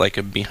 or is it like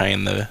a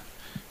behind the...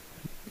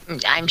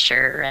 I'm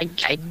sure.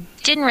 I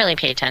didn't really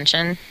pay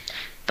attention,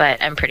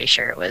 but I'm pretty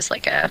sure it was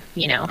like a,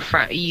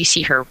 front, you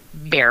see her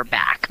bare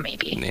back,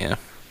 maybe. Yeah.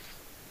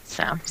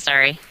 So,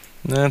 sorry.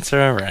 That's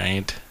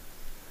alright.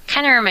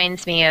 Kind of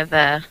reminds me of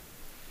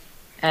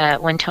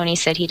when Tony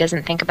said he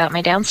doesn't think about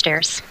my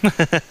downstairs.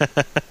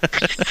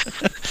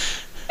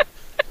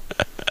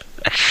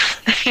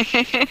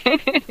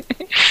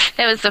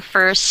 That was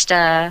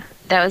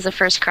the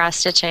first cross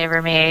stitch I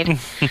ever made.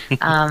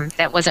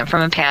 That wasn't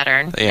from a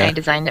pattern. Yeah. I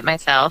designed it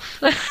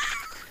myself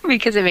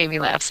because it made me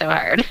laugh so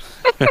hard.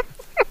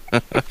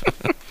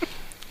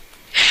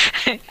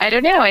 I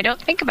don't know. I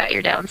don't think about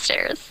your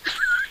downstairs.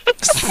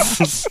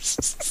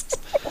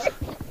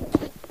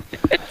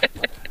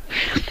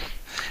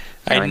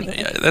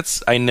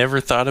 I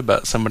never thought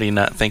about somebody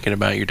not thinking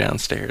about your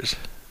downstairs.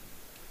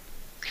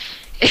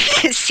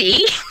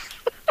 See?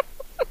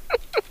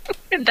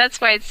 That's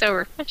why it's so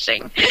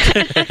refreshing.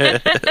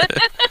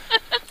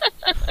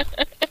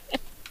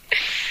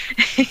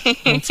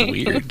 That's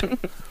weird.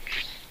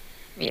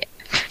 Yeah,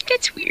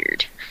 that's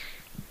weird.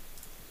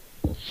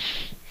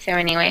 So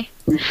anyway,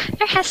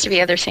 there has to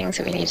be other things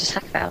that we need to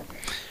talk about.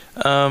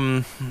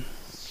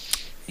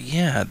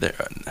 Yeah,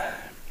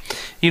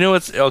 you know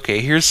what's... Okay,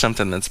 here's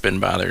something that's been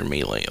bothering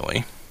me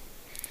lately.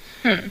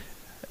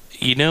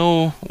 You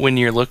know when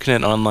you're looking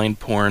at online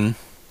porn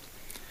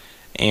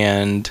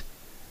and...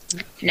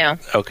 No.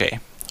 Okay.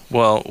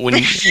 Well, when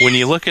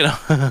you look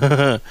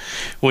at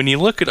when you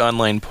look at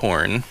online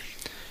porn,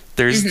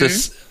 there's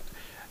this...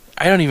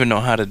 I don't even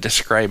know how to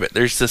describe it.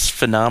 There's this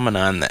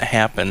phenomenon that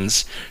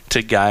happens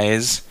to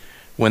guys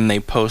when they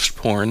post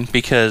porn,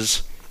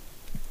 because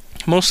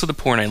most of the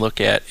porn I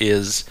look at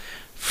is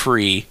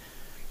free,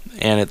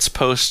 and it's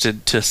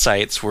posted to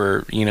sites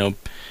where,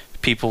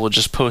 people will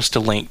just post a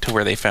link to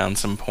where they found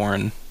some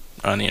porn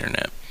on the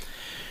internet.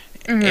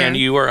 And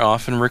you are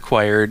often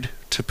required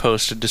to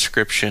post a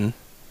description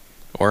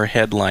or a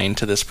headline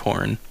to this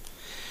porn.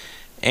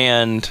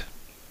 And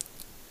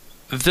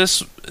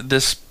this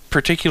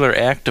particular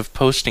act of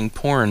posting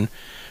porn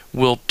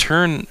will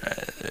turn...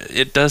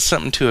 it does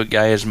something to a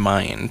guy's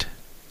mind.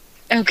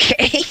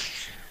 Okay.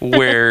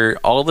 Where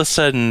all of a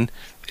sudden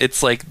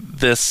it's like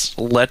this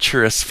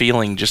lecherous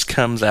feeling just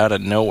comes out of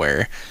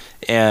nowhere,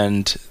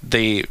 and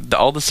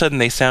all of a sudden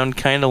they sound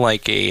kind of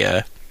like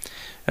a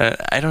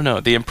I don't know,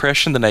 the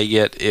impression that I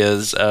get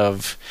is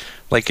of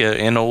like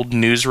an old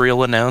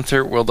newsreel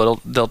announcer where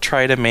they'll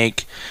try to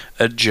make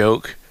a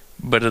joke,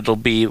 but it'll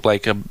be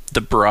like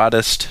the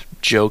broadest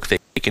joke they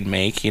can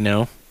make,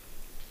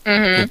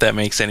 if that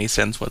makes any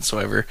sense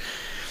whatsoever.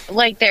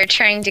 Like they're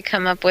trying to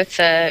come up with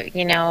a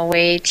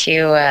way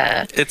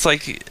to.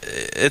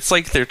 It's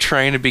like they're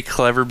trying to be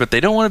clever, but they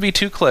don't want to be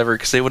too clever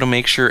because they want to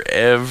make sure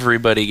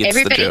everybody gets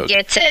the joke. Everybody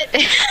gets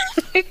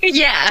it.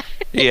 Yeah.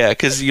 Yeah,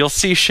 because you'll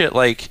see shit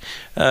like,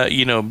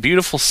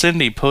 beautiful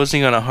Cindy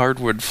posing on a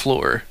hardwood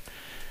floor.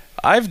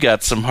 I've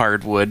got some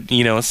hardwood,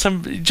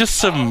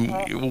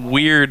 some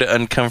weird,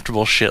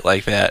 uncomfortable shit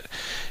like that.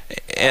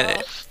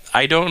 And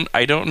I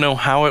don't know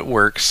how it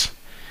works.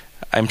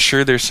 I'm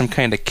sure there's some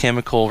kind of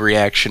chemical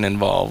reaction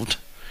involved,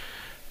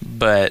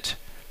 but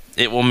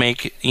it will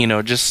make,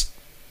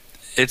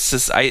 it's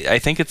this, I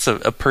think it's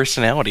a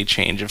personality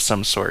change of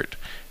some sort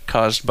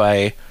caused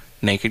by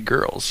naked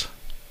girls.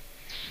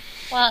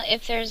 Well,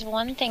 if there's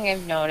one thing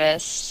I've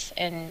noticed,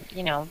 and,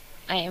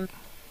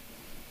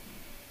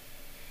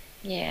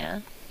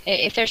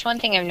 if there's one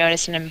thing I've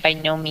noticed, and I'm by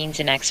no means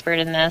an expert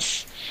in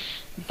this,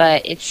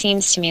 but it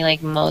seems to me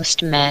like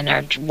most men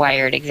are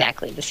wired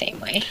exactly the same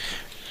way.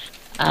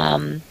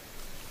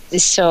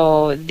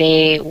 So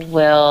they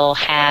will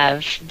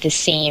have the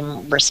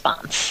same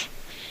response.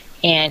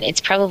 And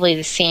it's probably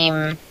the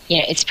same,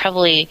 it's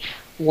probably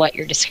what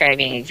you're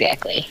describing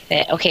exactly.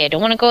 That, okay, I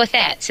don't want to go with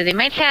that. So they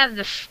might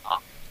have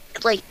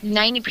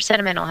 90%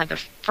 of men will have the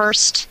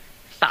first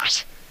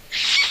thought.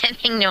 And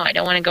think, no, I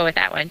don't want to go with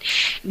that one.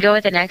 Go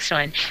with the next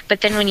one.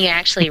 But then when you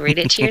actually read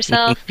it to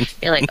yourself,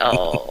 you're like,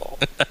 oh,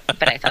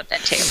 but I thought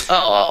that too.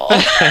 Oh.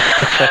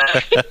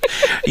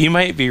 You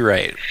might be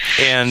right.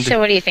 And so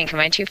what do you think? Am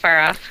I too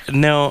far off?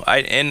 No,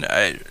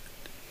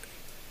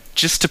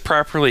 just to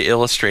properly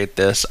illustrate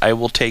this, I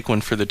will take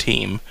one for the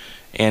team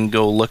and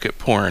go look at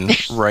porn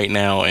right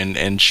now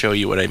and show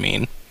you what I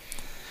mean.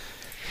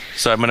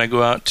 So I'm going to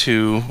go out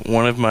to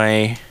one of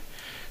my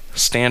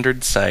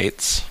standard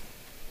sites.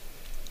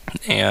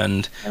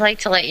 And I'd like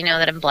to let you know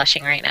that I'm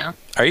blushing right now.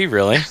 Are you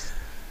really?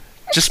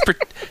 Just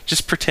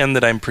pretend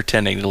that I'm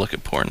pretending to look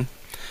at porn.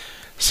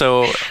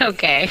 So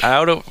okay.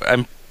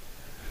 I'm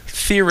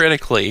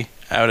theoretically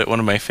out at one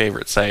of my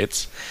favorite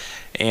sites,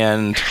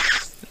 and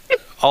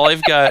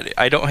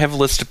I don't have a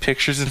list of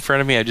pictures in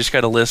front of me. I just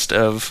got a list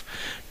of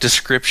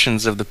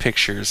descriptions of the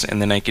pictures,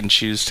 and then I can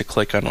choose to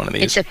click on one of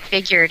these. It's a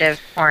figurative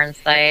porn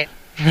site.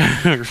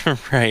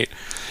 Right.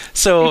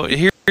 So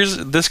here's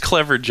this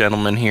clever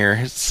gentleman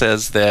here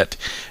says that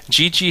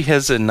Gigi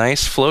has a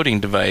nice floating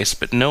device,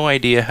 but no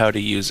idea how to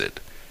use it.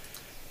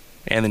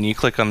 And then you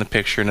click on the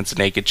picture, and it's a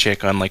naked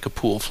chick on like a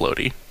pool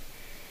floaty.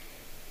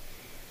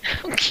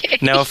 Okay.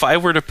 Now, if I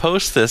were to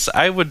post this,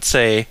 I would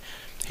say,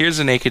 here's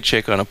a naked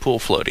chick on a pool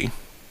floaty.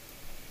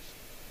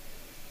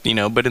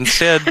 But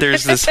instead,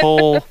 there's this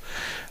whole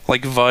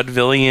like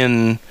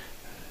vaudevillian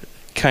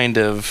kind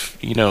of,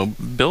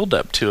 build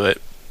up to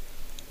it.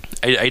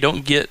 I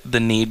don't get the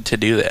need to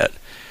do that.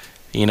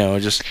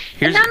 Just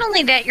here's. And not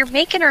only that, you're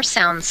making her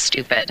sound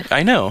stupid.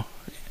 I know.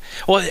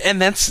 Well,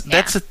 and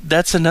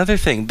that's another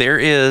thing. There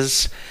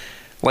is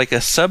like a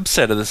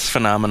subset of this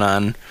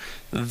phenomenon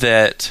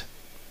that.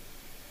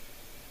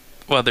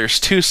 Well, there's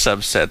two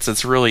subsets.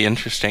 It's really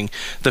interesting.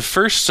 The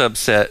first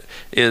subset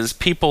is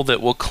people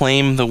that will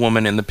claim the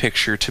woman in the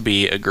picture to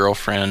be a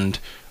girlfriend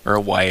or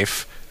a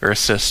wife or a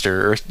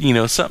sister or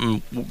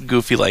something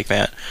goofy like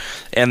that.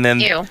 And then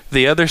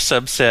the other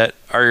subset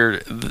are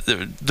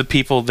the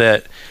people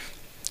that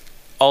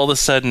all of a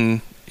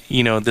sudden,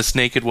 this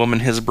naked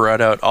woman has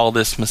brought out all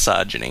this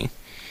misogyny.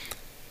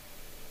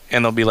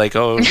 And they'll be like,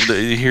 oh,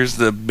 here's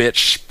the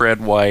bitch spread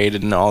wide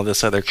and all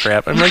this other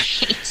crap. I'm like,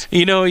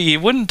 you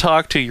wouldn't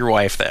talk to your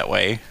wife that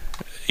way.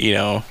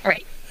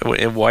 Right.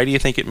 Why do you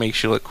think it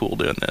makes you look cool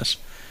doing this?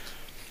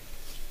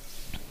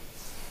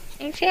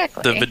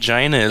 Exactly. The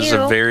vagina is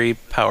a very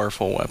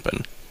powerful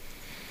weapon.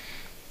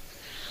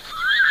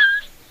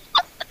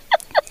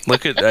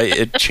 Look at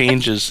it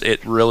changes.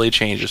 It really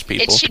changes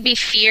people. It should be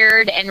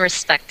feared and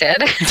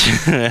respected.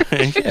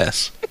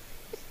 Yes.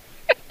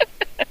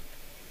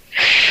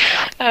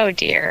 Oh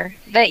dear.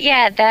 But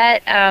yeah,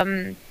 that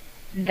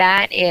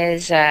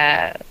is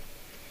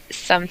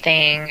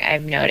something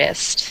I've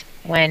noticed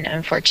when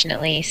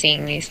unfortunately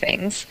seeing these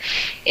things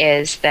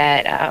is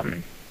that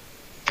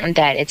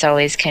that it's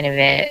always kind of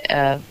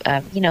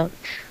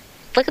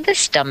look at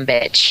this dumb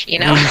bitch,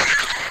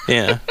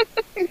 Yeah.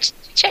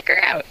 Check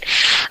her out.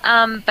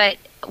 But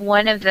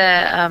one of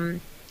the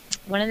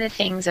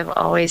things I've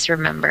always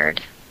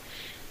remembered,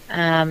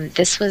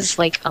 this was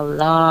like a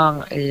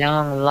long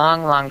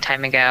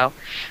time ago,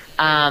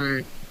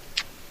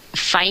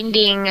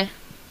 finding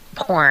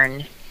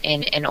porn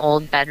in an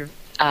old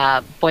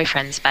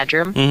boyfriend's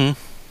bedroom. Mm-hmm.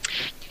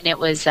 And it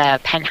was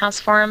Penthouse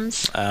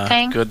Forums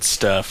thing. Good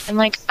stuff. I'm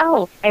like,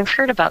 oh, I've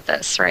heard about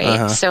this, right?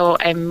 Uh-huh. So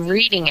I'm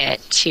reading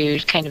it to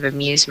kind of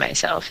amuse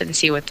myself and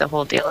see what the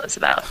whole deal is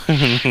about.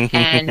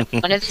 And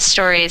one of the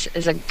stories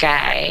is a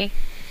guy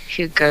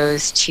who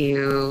goes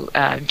to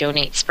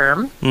donate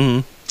sperm.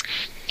 Mm-hmm.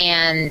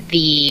 And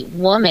the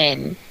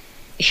woman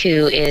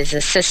who is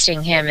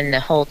assisting him in the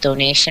whole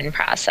donation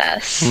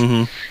process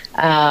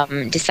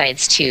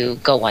decides to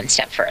go one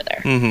step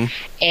further. Mm-hmm.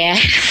 And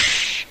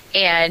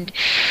And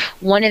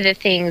one of the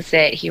things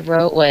that he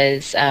wrote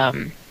was,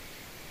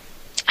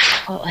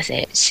 what was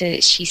it?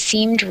 She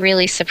seemed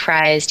really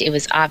surprised. It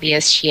was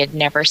obvious she had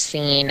never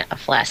seen a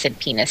flaccid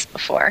penis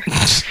before.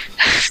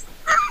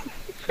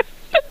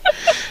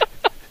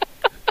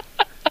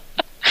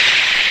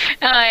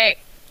 Like,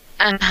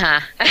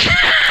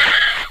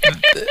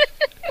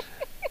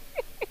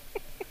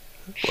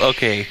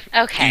 Okay.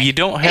 Okay. You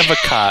don't have a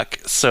cock,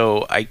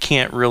 so I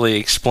can't really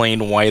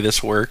explain why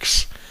this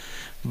works,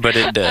 but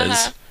it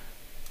does.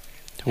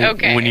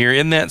 Okay. When you're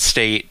in that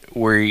state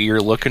where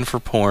you're looking for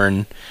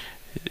porn,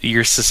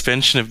 your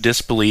suspension of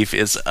disbelief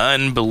is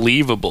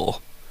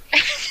unbelievable.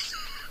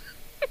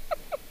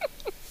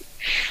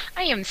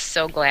 I am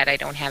so glad I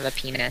don't have a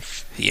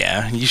penis.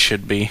 Yeah, you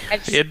should be.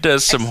 It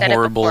does some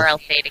horrible. I'll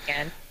say it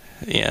again.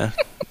 Yeah,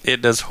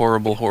 it does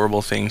horrible,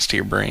 horrible things to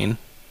your brain.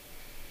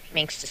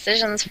 Makes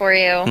decisions for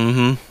you.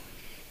 Mm-hmm.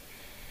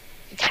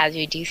 It has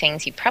you do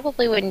things you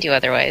probably wouldn't do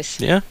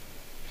otherwise. Yeah.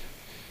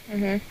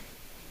 Mm-hmm.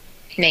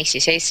 Makes you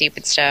say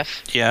stupid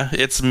stuff. Yeah,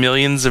 it's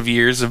millions of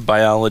years of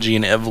biology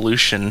and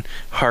evolution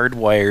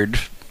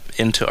hardwired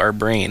into our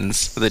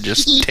brains that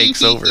just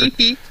takes over.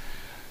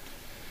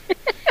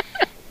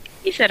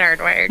 He said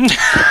hardwired.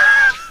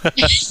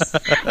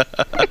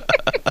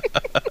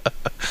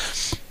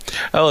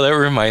 Oh, that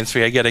reminds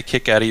me. I got a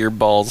kick out of your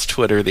balls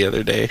Twitter the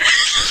other day.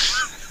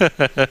 Oh,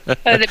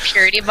 the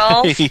purity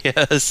balls?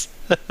 Yes.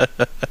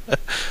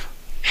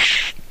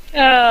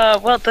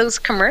 Well, those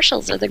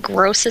commercials are the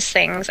grossest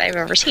things I've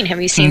ever seen.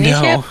 Have you seen these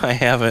yet? No, I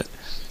haven't.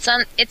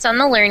 It's on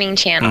the Learning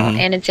Channel,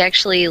 and it's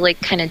actually like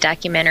kind of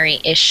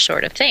documentary-ish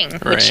sort of thing.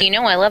 Right. Which,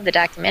 I love the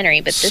documentary,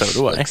 but this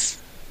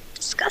looks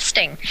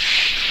disgusting.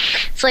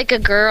 It's like a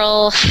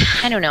girl,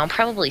 I don't know,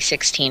 probably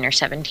 16 or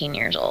 17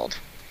 years old,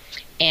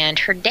 and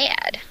her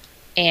dad.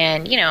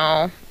 And,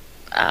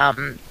 I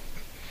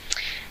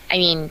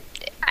mean,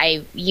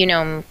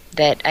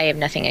 that I have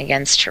nothing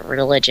against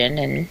religion,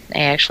 and I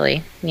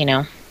actually,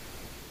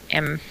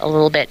 am a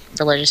little bit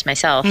religious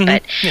myself,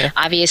 but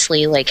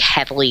obviously like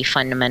heavily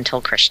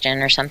fundamental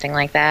Christian or something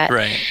like that.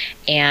 Right.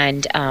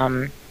 And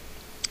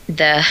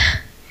the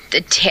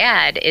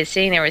dad is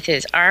sitting there with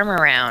his arm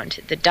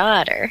around the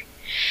daughter,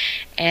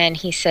 and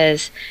he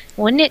says,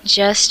 "Wouldn't it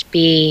just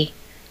be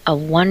a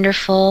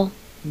wonderful,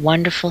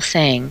 wonderful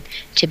thing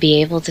to be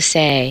able to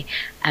say,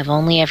 I've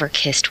only ever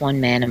kissed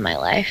one man in my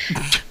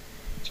life?"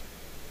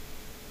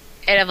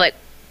 And I'm like,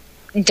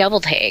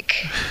 double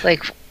take.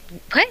 Like,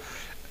 what?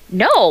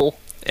 No.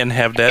 And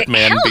have that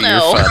man Hell be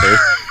no. your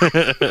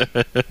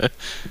father.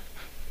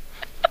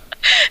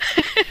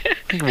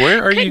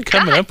 Where are you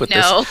coming up with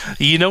this?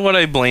 You know what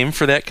I blame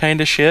for that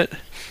kind of shit?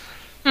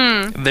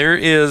 There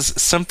is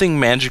something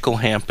magical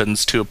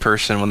happens to a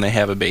person when they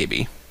have a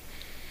baby.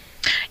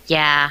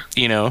 Yeah.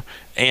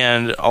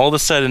 And all of a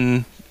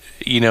sudden,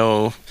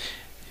 a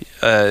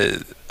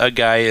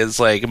guy is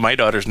like, my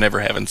daughter's never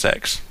having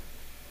sex.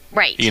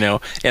 Right. And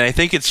I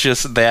think it's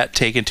just that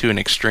taken to an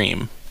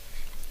extreme.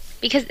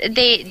 Because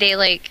they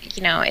like,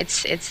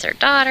 it's their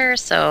daughter,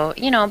 so,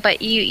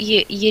 but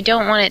you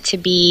don't want it to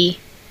be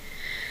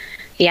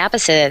the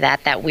opposite of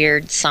that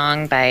weird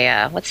song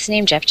by, what's his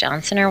name, Jeff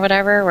Johnson or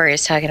whatever, where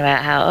he's talking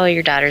about how,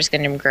 your daughter's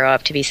going to grow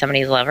up to be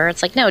somebody's lover.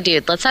 It's like, no,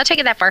 dude, let's not take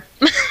it that far.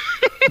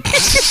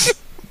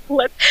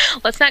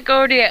 Let's not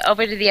go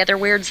over to the other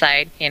weird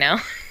side,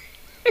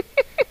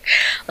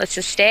 Let's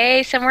just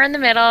stay somewhere in the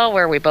middle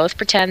where we both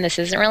pretend this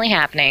isn't really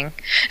happening.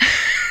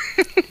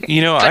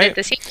 But at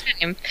the same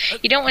time,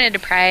 you don't want to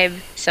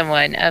deprive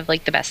someone of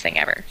like the best thing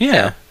ever.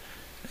 Yeah. So.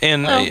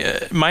 And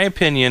my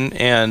opinion,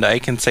 and I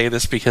can say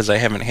this because I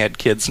haven't had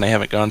kids and I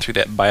haven't gone through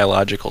that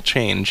biological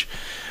change.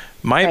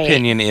 My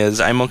opinion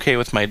is I'm okay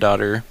with my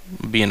daughter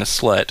being a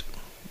slut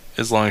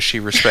as long as she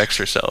respects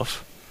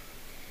herself.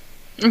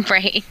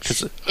 Right.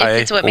 Because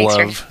it's what makes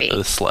her happy. The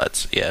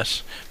sluts,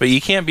 yes. But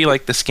you can't be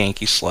like the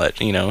skanky slut,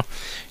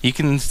 You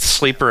can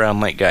sleep around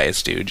like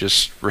guys do.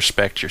 Just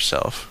respect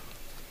yourself.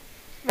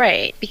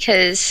 Right,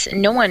 because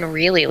no one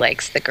really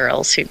likes the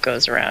girls who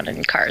goes around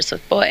in cars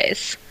with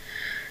boys.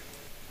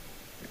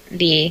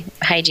 The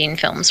hygiene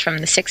films from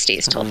the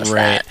 60s told us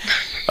that.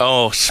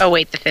 Oh,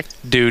 wait, the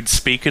 50s. Dude,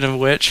 speaking of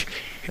which,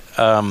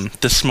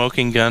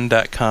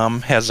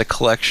 thesmokinggun.com has a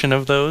collection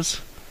of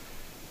those.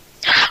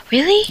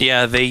 Really?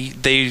 Yeah,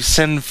 they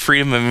send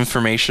Freedom of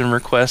Information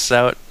requests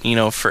out,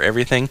 for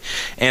everything,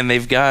 and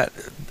they've got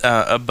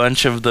a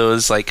bunch of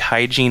those like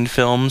hygiene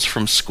films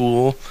from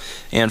school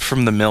and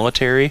from the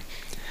military.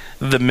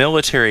 The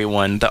military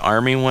one, the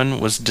Army one,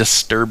 was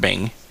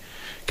disturbing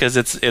because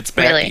it's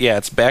back. Really? Yeah,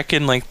 it's back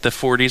in like the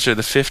 40s or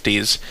the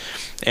 50s,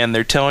 and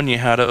they're telling you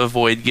how to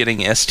avoid getting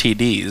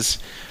STDs,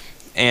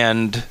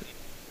 and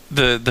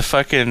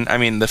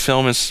the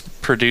film is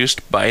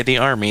produced by the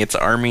Army. It's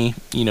Army,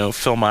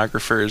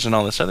 filmographers and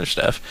all this other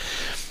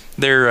stuff.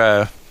 They're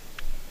at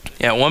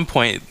one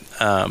point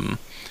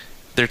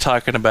they're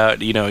talking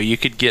about, you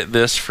could get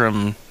this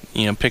from,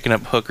 picking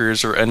up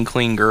hookers or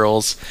unclean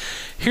girls.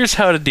 Here's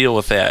how to deal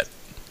with that.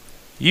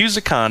 Use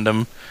a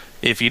condom.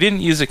 If you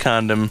didn't use a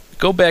condom,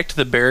 go back to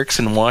the barracks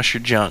and wash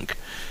your junk.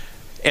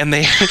 And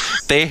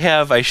they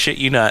have, I shit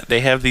you not,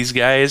 they have these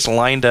guys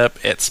lined up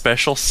at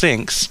special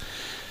sinks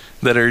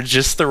that are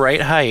just the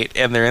right height,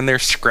 and they're in there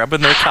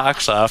scrubbing their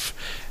cocks off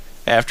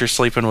after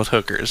sleeping with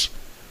hookers.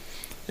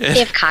 They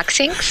have cock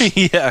sinks?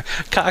 Yeah,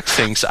 cock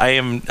sinks. I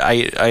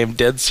am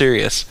dead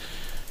serious.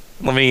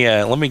 Let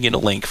me get a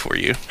link for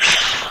you.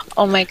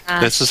 Oh my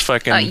god. This is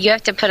fucking. You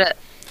have to put a.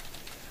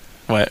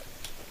 What?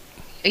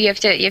 You have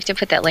to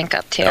put that link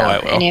up too, I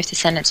will. and you have to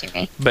send it to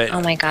me. But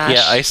oh my gosh.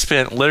 Yeah, I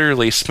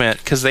literally spent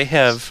because they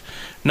have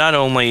not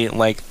only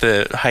like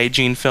the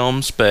hygiene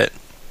films, but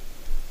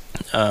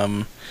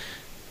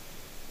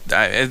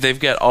they've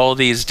got all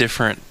these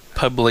different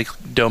public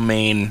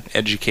domain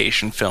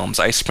education films.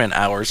 I spent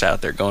hours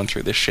out there going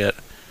through this shit.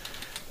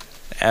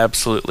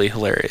 Absolutely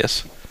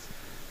hilarious.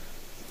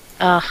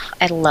 Oh,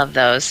 I love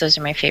those. Those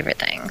are my favorite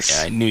things.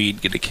 Yeah, I knew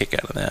you'd get a kick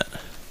out of that.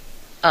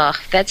 Oh,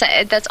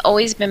 that's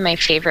always been my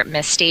favorite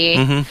Misty.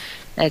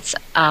 Mm-hmm. It's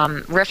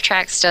Riff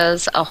Tracks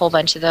does a whole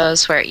bunch of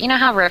those where you know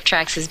how Riff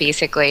Tracks is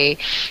basically,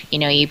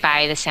 you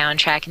buy the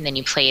soundtrack and then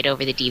you play it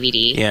over the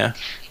DVD. Yeah.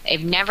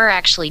 I've never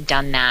actually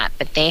done that,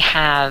 but they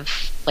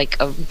have like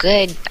a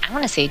good, I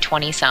want to say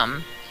 20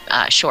 some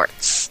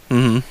shorts.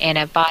 Mm-hmm. And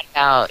I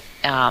bought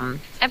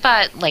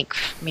like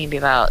maybe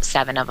about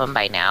 7 of them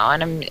by now,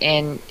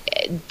 and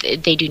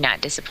they do not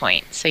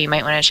disappoint. So you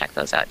might want to check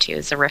those out too.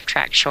 It's the Riff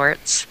Track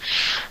shorts.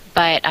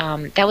 But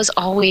that was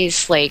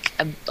always like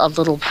a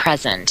little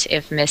present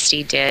if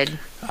Misty did.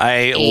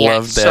 I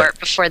love that. Short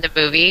before the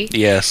movie.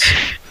 Yes.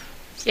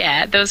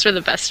 Yeah, those were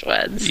the best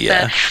ones.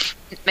 Yeah.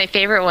 My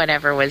favorite one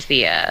ever was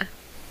the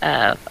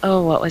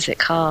what was it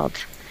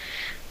called?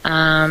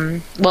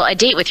 A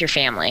Date with Your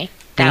Family.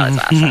 That was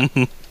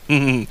awesome.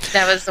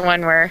 That was the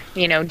one where,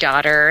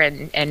 daughter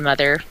and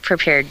mother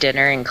prepared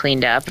dinner and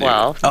cleaned up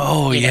while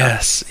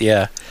yes.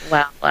 Yeah.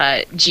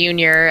 While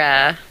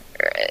Junior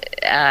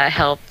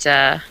helped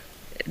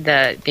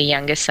the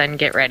youngest son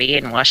get ready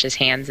and wash his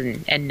hands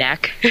and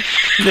neck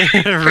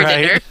for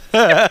dinner.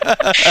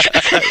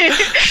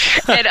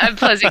 An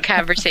unpleasant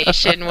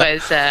conversation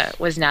was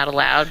not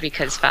allowed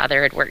because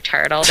father had worked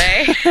hard all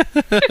day.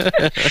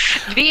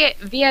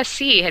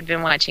 VSC had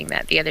been watching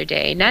that the other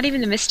day, not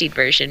even the Misty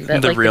version,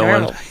 but the real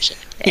normal one. version.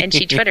 And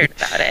she twittered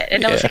about it,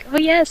 and I was like, "Oh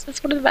yes,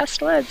 that's one of the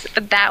best ones."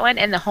 But that one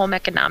and the home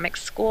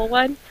economics school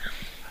one.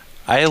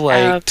 I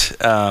liked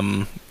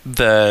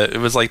it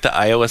was like the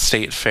Iowa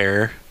State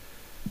Fair.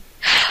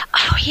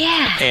 Oh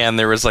yeah. And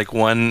there was like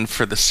one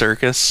for the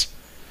circus.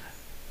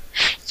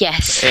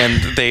 Yes.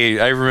 And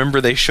I remember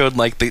they showed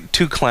like the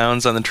 2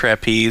 clowns on the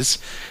trapeze,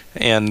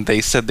 and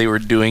they said they were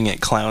doing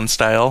it clown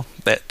style.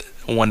 That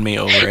won me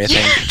over, I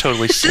think. It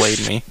totally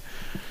slayed me.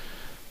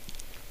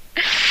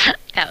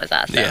 That was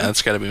awesome. Yeah,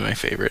 that's got to be my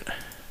favorite.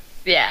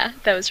 Yeah,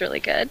 that was really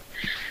good.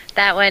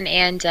 That one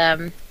and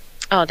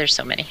there's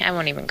so many. I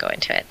won't even go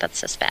into it.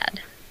 That's just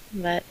bad.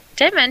 But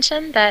did I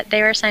mention that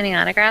they were signing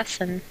autographs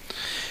and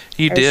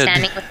you did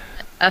standing with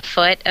a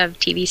foot of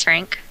TV's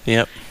Frank?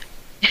 Yep.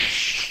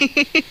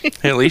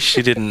 At least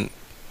she didn't,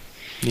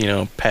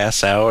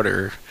 pass out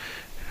or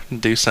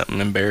do something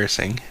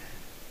embarrassing.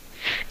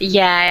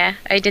 Yeah,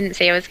 I didn't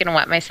say I was going to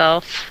wet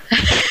myself.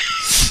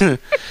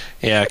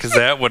 Yeah, because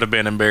that would have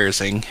been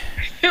embarrassing.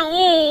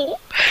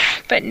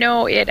 But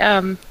no, it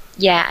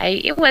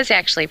was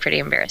actually pretty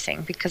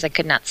embarrassing because I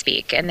could not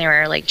speak, and they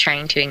were like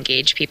trying to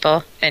engage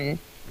people and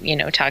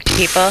talk to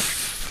people.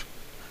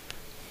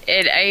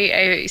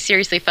 I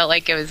seriously felt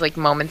like it was like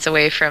moments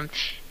away from.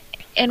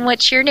 And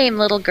what's your name,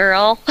 little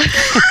girl?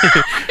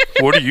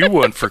 What do you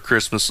want for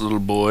Christmas, little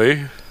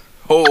boy?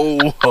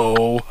 Ho,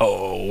 ho,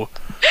 ho.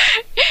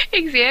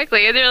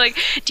 Exactly. And they're like,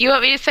 do you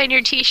want me to sign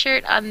your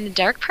t-shirt on the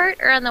dark part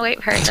or on the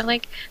white part? And I'm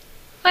like,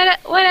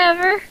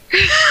 whatever.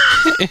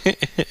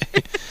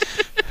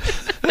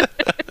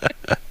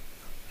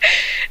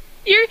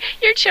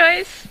 Your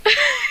choice.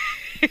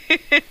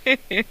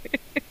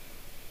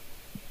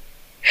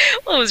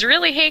 Well, it was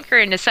really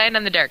hankering to sign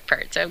on the dark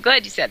part, so I'm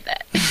glad you said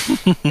that.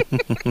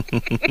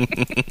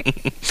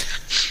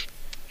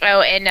 Oh,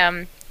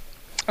 and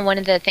one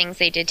of the things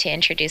they did to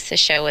introduce the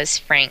show was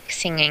Frank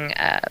singing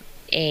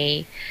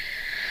a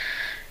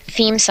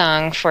theme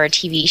song for a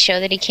TV show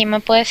that he came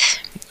up with.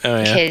 Oh,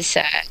 yeah. Because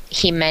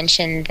he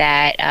mentioned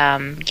that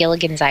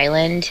Gilligan's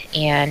Island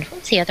and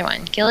what was the other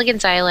one?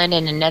 Gilligan's Island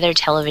and another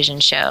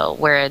television show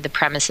where the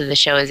premise of the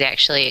show is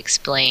actually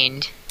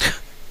explained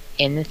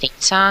in the theme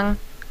song.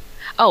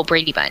 Oh,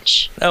 Brady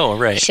Bunch. Oh,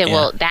 right. So, yeah.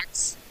 well,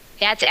 that's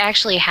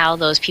actually how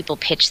those people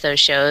pitch those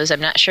shows. I'm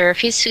not sure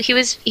if he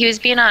was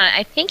being on.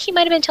 I think he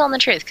might have been telling the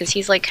truth because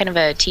he's like kind of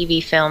a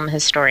TV film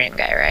historian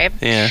guy, right?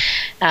 Yeah.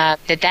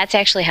 That's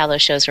actually how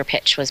those shows were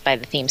pitched, was by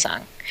the theme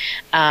song.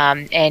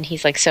 And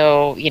he's like,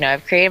 so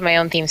I've created my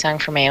own theme song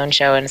for my own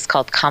show, and it's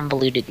called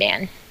Convoluted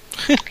Man.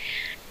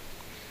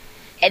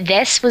 And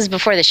this was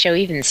before the show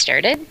even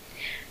started.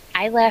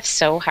 I laughed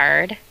so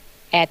hard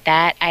at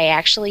that,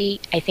 I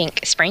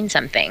think, sprained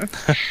something.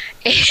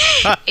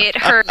 It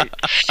hurt.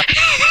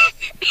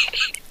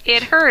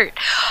 It hurt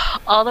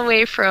all the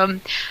way from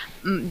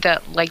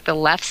the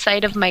left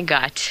side of my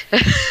gut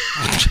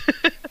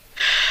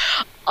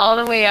all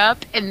the way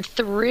up and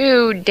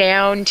through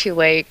down to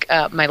like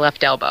my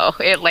left elbow.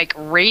 It like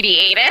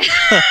radiated.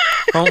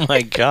 Oh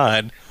my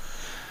God.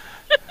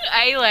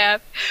 I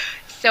laughed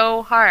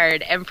so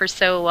hard and for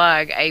so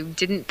long. I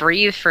didn't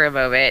breathe for a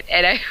moment,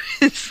 and I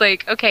was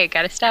like, "Okay,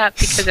 gotta stop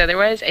because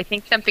otherwise, I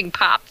think something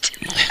popped."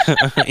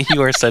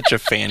 You are such a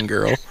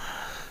fangirl.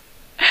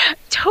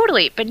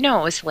 Totally, but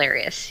no, it was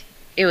hilarious.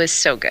 It was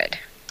so good.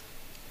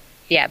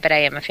 Yeah, but I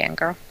am a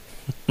fangirl.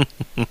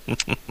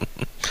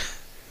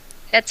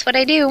 That's what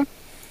I do.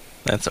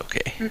 That's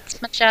okay.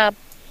 That's my job.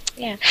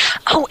 Yeah.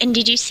 Oh, and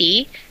did you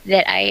see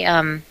that I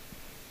am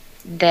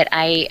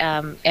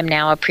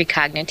now a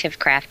precognitive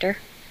crafter?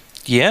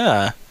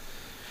 Yeah.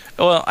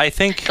 Well, I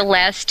think The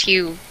last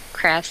 2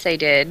 crafts I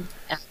did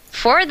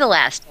for the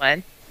last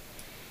one.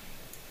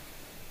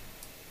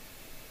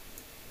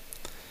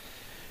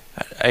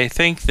 I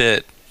think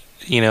that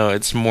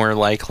it's more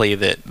likely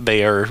that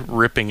they are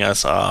ripping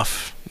us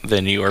off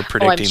than you are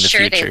predicting I'm the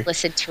sure future. they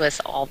listen to us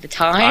all the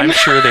time. I'm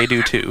sure they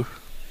do too.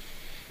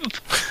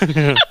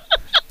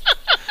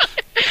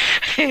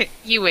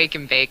 You wake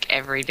and bake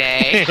every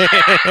day.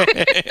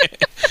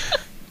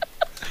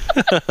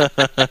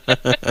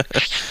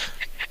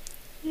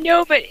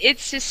 No, but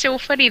it's just so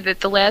funny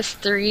that the last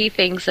 3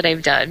 things that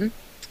I've done,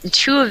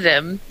 2 of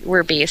them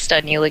were based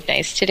on You Look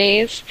Nice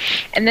Today's.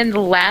 And then the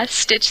last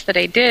stitch that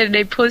I did,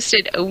 I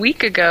posted a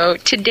week ago.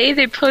 Today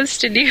they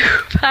post a new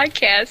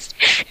podcast,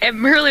 and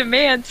Merlin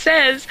Mann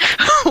says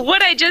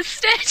what I just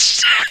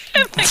stitched.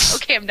 I'm like,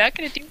 okay, I'm not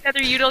going to do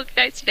another You Look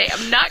Nice Today.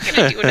 I'm not going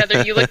to do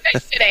another You Look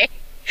Nice Today.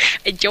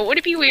 I don't want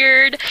to be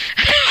weird.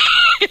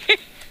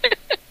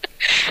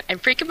 I'm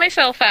freaking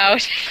myself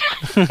out.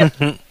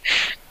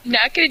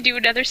 Not going to do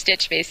another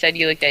stitch based on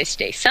You Look Nice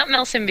Today. Something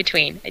else in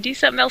between. I do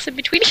something else in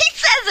between. He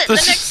says it in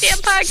the next damn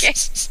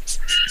podcast.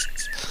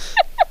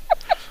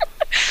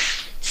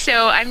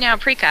 So I'm now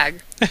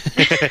precog.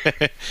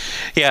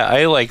 Yeah,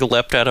 I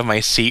leapt out of my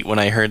seat when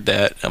I heard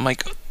that. I'm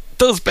like,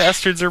 those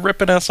bastards are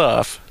ripping us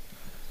off.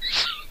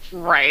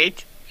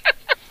 Right.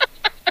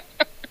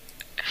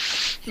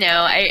 No,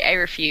 I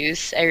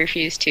refuse. I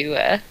refuse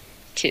to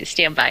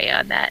stand by you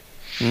on that.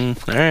 All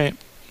right.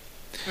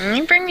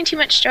 You bring me too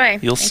much joy.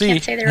 You'll see. I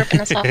can't say they're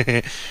ripping us off.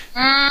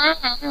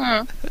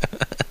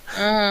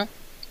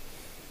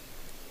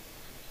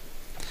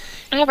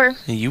 Whatever.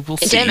 You will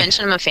see. Did I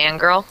mention I'm a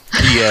fangirl?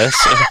 Yes.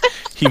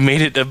 You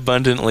made it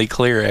abundantly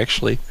clear,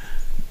 actually.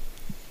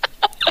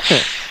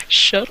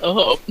 Shut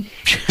up.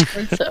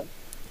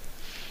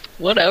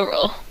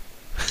 Whatever.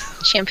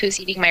 Shampoo's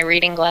eating my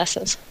reading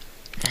glasses.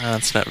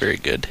 That's not very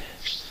good.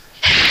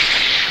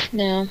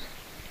 No.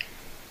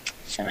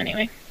 So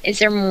anyway, is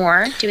there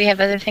more? Do we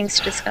have other things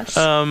to discuss?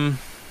 I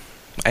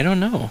don't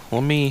know.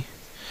 Let me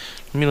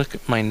look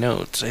at my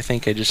notes. I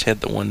think I just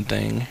had the one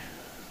thing.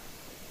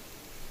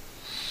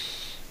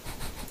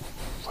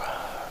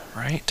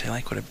 Right, I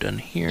like what I've done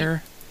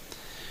here.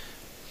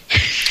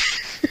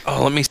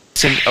 Oh, let me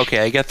send. Okay,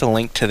 I got the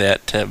link to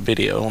that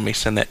video. Let me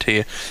send that to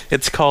you.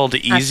 It's called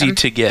Easy Awesome.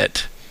 to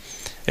Get.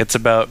 It's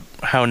about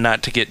how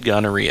not to get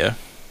gonorrhea.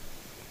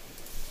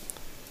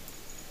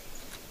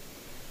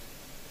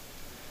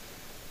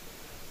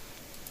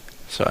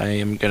 So I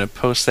am going to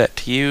post that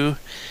to you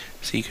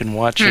so you can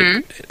watch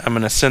it. I'm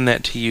going to send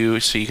that to you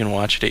so you can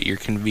watch it at your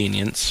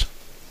convenience.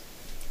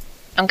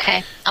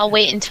 Okay. I'll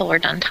wait until we're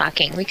done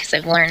talking because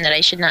I've learned that I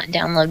should not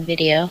download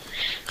video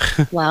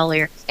while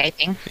we're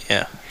Skyping.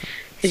 Yeah.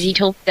 Because you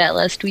told me that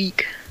last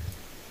week.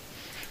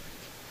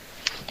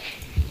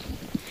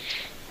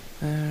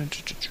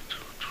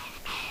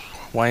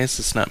 Why is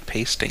this not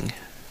pasting?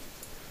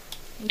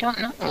 I don't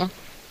know.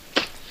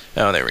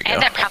 Oh, there we I go.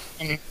 had that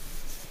problem.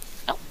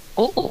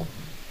 Oh.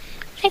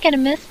 I got a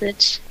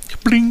message.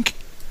 Blink.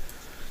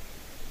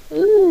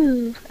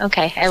 Ooh.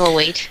 Okay, I will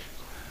wait.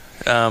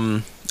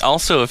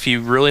 Also, if you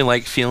really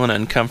like feeling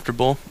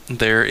uncomfortable,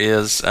 there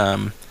is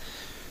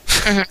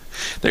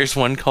there's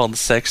one called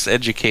Sex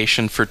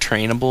Education for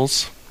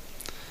Trainables.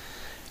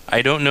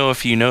 I don't know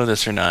if you know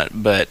this or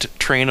not, but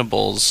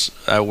trainables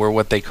were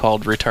what they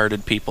called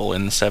retarded people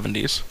in the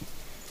 70s.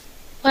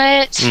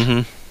 What?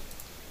 Mm-hmm.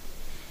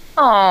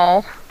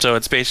 Oh. So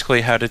it's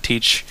basically how to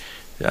teach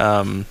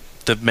the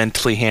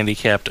mentally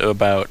handicapped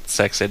about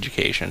sex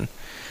education.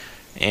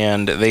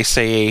 And they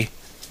say...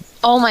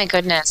 Oh my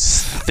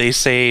goodness. They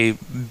say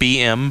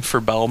BM for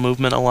bowel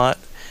movement a lot.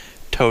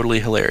 Totally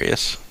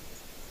hilarious.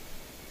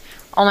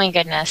 Oh my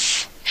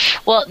goodness.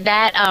 Well,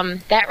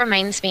 that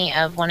reminds me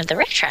of one of the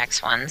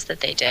RiffTrax ones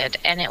that they did,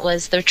 and it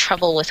was The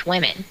Trouble with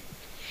Women.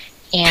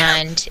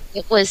 And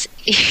it was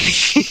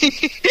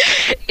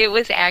it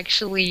was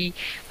actually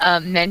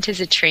meant as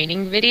a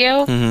training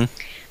video to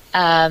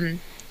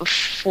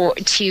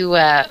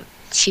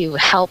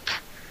help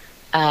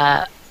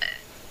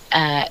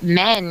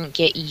men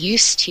get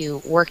used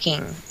to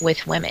working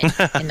with women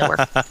in the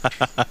work.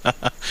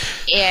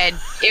 And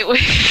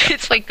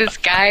it's like this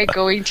guy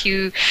going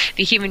to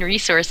the human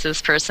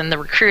resources person, the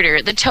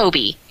recruiter, the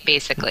Toby,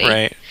 basically.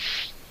 Right.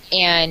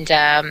 And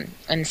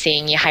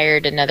saying you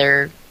hired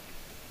another,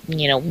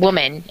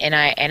 woman, and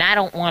I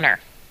don't want her.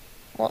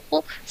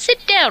 Well,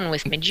 sit down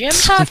with me, Jim.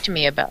 Talk to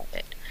me about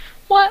it.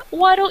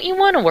 Why don't you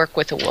want to work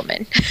with a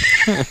woman?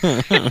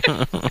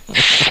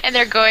 And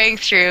they're going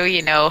through,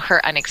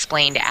 her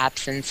unexplained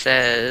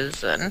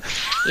absences and,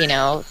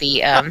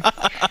 the,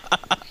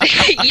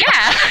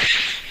 yeah.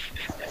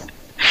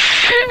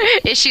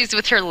 Issues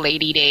with her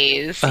lady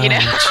days,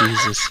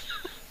 Jesus.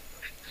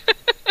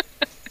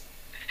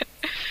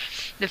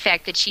 The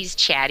fact that she's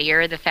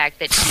chattier, the fact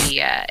that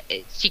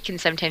she can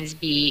sometimes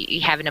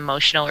have an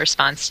emotional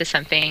response to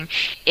something,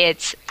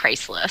 it's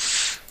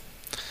priceless.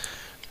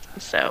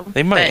 So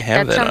they might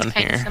have that on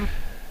here.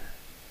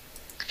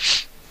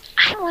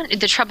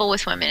 The Trouble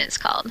with Women is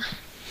called.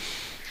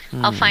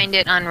 I'll find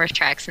it on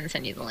Retrax and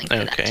send you the link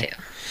for that too.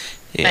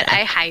 Yeah. But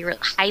I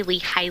highly,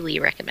 highly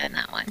recommend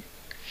that one.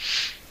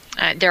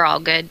 They're all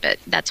good, but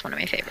that's one of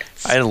my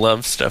favorites. I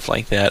love stuff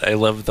like that. I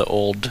love the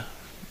old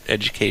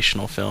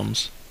educational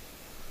films.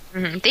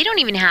 Mm-hmm. They don't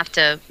even have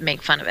to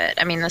make fun of it.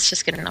 I mean, that's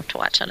just good enough to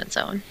watch on its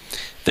own.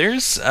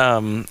 There's,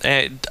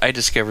 I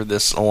discovered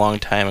this a long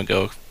time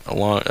ago,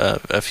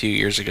 a few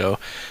years ago.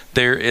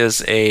 There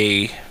is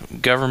a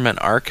government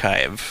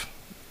archive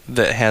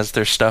that has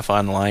their stuff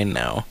online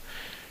now,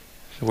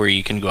 where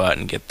you can go out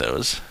and get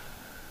those.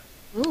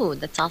 Ooh,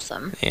 that's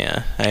awesome.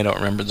 Yeah, I don't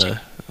remember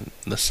the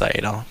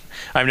site.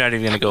 I'm not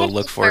even gonna go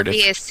look for it.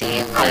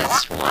 BSC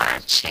was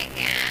watching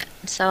it,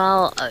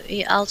 so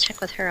I'll check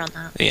with her on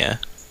that. Yeah.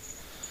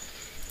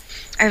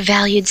 Our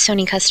valued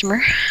Sony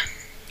customer.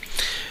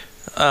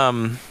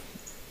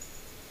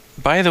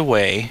 By the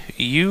way,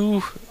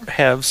 you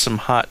have some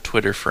hot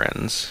Twitter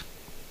friends.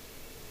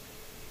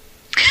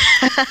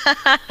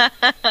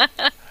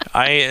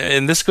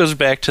 And this goes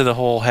back to the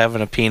whole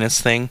having a penis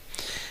thing,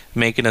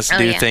 making us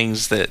do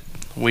things that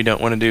we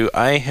don't want to do.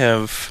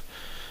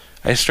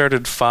 I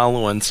started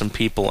following some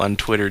people on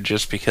Twitter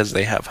just because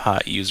they have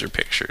hot user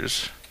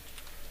pictures.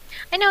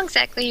 I know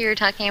exactly who you're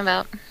talking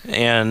about.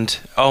 And,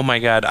 oh my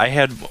god,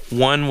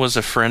 one was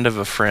a friend of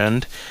a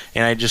friend,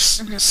 and I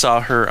just saw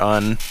her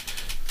on,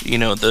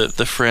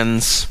 the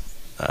friends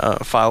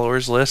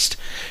followers list.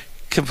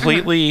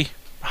 Completely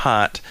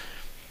hot,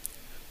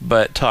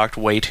 but talked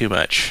way too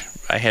much.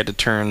 I had to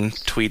turn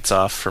tweets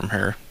off from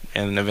her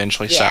and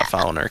eventually stop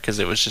following her because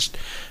it was just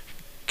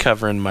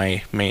covering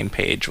my main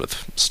page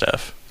with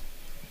stuff.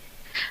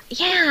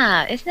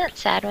 Yeah, isn't that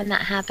sad when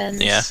that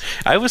happens? Yeah,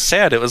 I was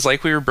sad. It was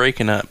like we were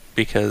breaking up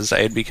because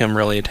I had become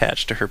really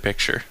attached to her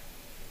picture.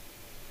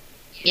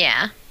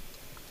 Yeah.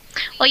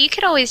 Well, you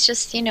could always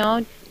just,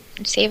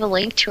 save a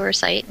link to her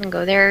site and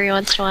go there every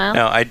once in a while.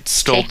 No, I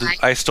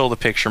stole the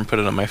picture and put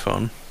it on my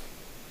phone.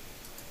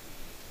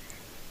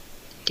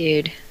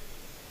 Dude.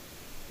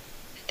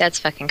 That's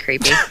fucking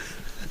creepy.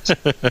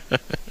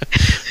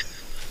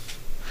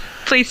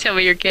 Please tell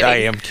me you're kidding.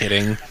 I am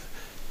kidding.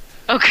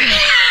 Okay.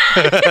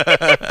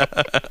 I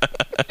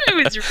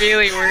was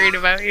really worried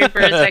about you for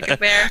a second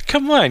there.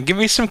 Come on, give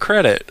me some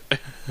credit.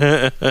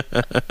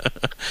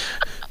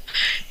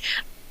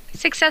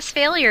 Success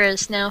Failure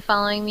is now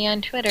following me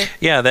on Twitter.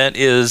 Yeah, that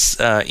is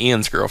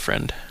Ian's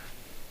girlfriend.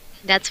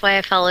 That's why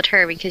I followed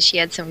her, because she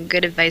had some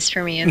good advice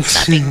for me in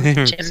stopping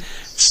Jim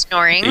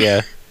snoring.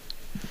 Yeah.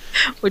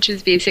 Which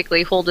is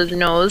basically hold his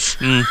nose.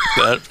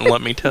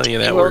 Let me tell you,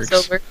 that works.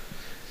 Over.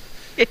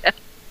 Yeah.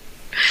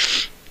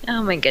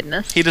 Oh my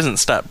goodness. He doesn't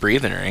stop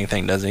breathing or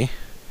anything, does he?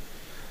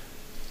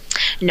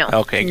 No.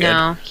 Okay, good.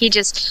 No, he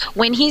just,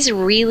 when he's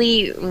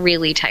really,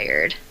 really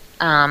tired,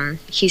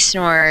 he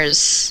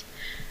snores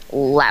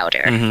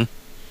louder.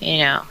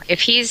 Mm-hmm.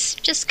 If he's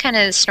just kind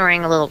of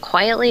snoring a little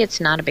quietly, it's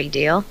not a big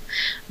deal.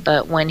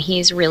 But when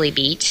he's really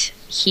beat,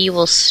 he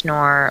will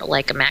snore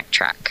like a Mack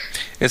truck.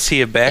 Is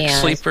he a back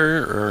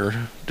sleeper,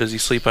 or does he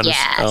sleep on his...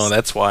 Oh,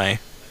 that's why.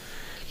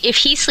 If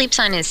he sleeps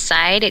on his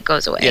side, it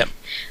goes away. Yep.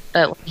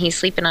 But when he's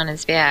sleeping on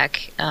his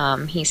back,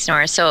 he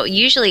snores. So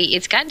usually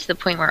it's gotten to the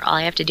point where all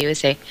I have to do is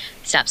say,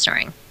 stop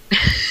snoring.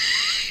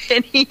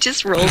 And he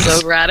just rolls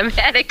over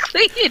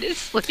automatically in his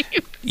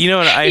sleep. You know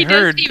what I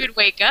heard? He doesn't even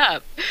wake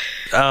up.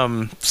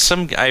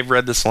 I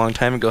read this a long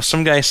time ago.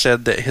 Some guy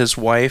said that his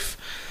wife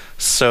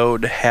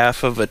sewed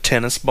half of a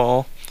tennis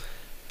ball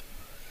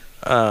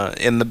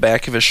in the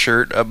back of his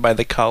shirt up by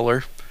the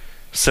collar,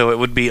 so it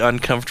would be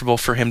uncomfortable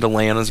for him to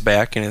lay on his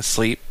back in his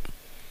sleep.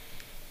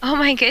 Oh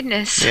my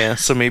goodness. Yeah,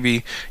 so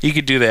maybe you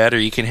could do that, or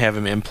you can have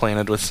him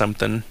implanted with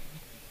something.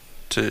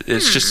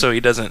 It's just so he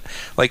doesn't,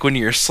 like when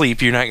you're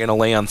asleep, you're not going to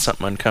lay on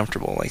something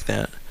uncomfortable like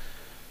that.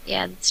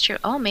 Yeah, that's true.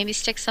 Oh, maybe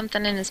stick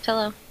something in his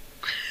pillow.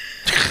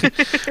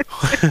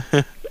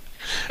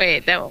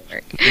 Wait, that won't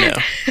work. No.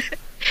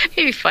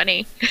 Maybe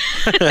funny.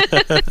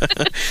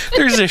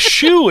 There's a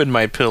shoe in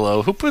my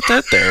pillow. Who put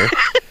that there?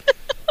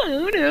 I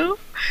don't know.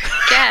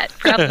 Cat,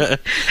 probably.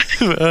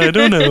 I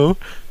don't know.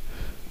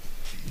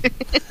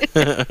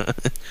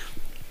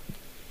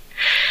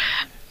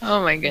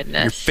 Oh my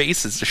goodness. Your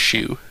face is a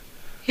shoe.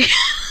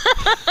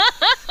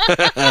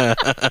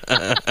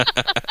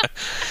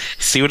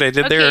 See what I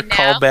did there?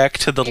 Call back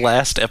to the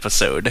last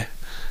episode.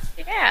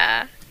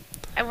 Yeah.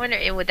 I wonder,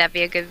 would that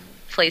be a good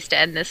place to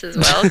end this as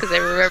well, because I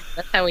remember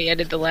that's how we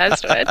ended the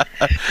last one.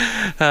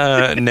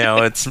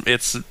 No,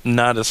 it's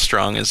not as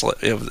strong as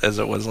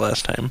it was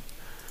last time.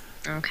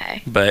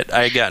 Okay. But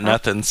I got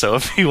nothing, so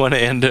if you want to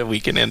end it, we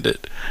can end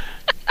it.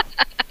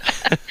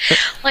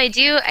 Well,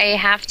 I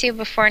have to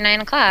before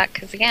 9 o'clock,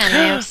 because again,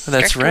 I have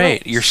That's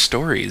right, rules. your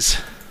stories.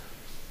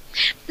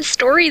 The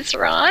stories,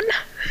 Ron.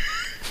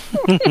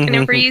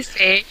 Whenever you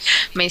say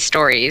my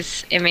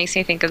stories, it makes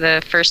me think of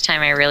the first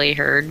time I really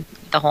heard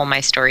the whole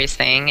my stories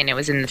thing, and it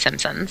was in The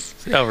Simpsons.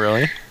 Oh,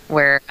 really?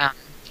 Where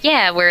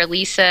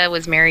Lisa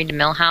was married to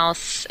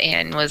Milhouse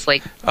and was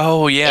like,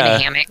 oh yeah,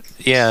 in a hammock.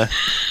 Yeah,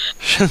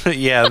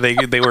 yeah.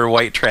 They were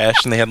white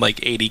trash, and they had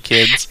like 80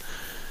 kids.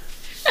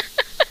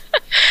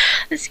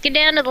 Let's get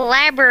down to the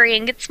library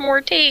and get some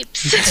more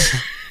tapes.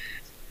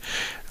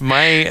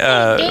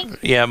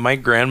 My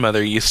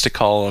grandmother used to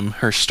call them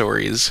her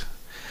stories.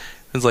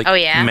 It was like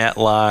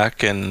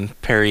Matlock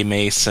and Perry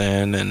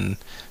Mason and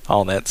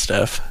all that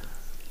stuff.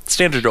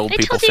 Standard old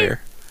people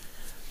fare.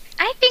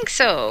 I think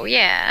so.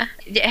 Yeah.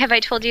 Have I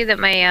told you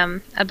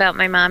that about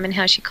my mom and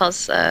how she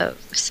calls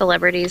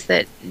celebrities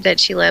that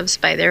she loves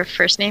by their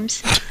first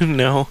names?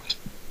 No.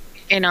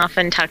 And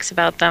often talks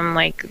about them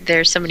like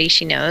they're somebody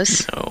she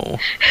knows. No.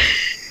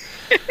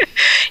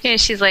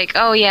 She's like,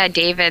 oh yeah,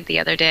 David the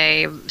other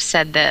day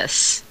said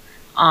this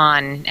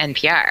on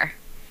NPR.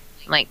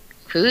 I'm like,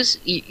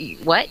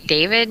 what?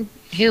 David?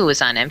 Who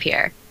was on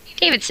NPR?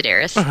 David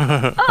Sedaris.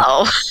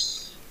 Oh,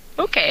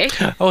 okay.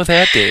 Oh,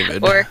 that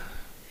David. Or,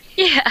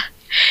 yeah.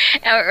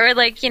 Or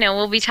like,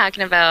 we'll be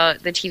talking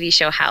about the TV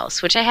show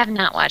House, which I have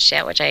not watched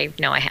yet, which I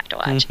know I have to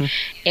watch. Mm-hmm.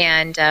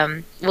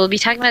 And we'll be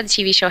talking about the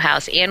TV show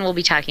House, and we'll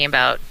be talking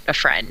about a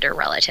friend or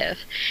relative.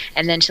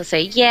 And then she'll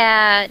say,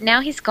 yeah,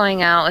 now he's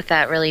going out with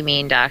that really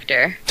mean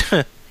doctor.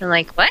 I'm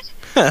like, what?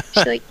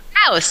 She's like,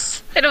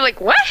 House. And I'm like,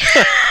 what?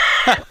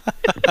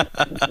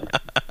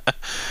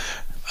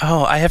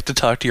 Oh, I have to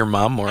talk to your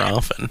mom more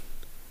often.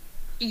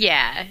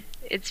 Yeah,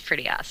 it's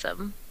pretty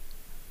awesome.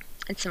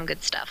 It's some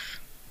good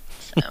stuff.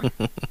 So.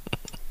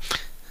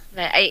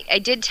 But I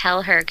did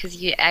tell her, because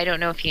I don't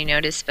know if you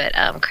noticed, but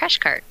Crash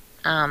Cart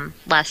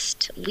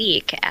last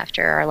week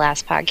after our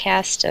last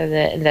podcast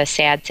of the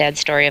sad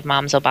story of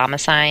Mom's Obama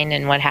sign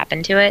and what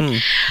happened to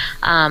it,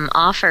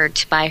 offered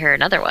to buy her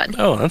another one.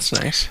 Oh, that's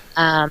nice.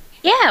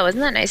 Yeah,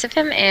 wasn't that nice of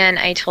him? And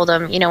I told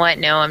him, you know what?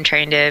 No, I'm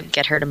trying to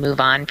get her to move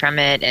on from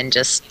it and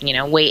just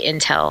wait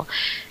until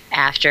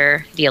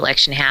after the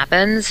election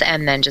happens,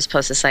 and then just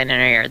post a sign in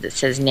her yard that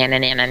says "Nana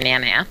Nana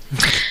Nana."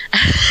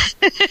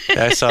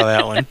 I saw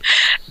that one.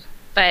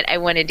 But I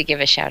wanted to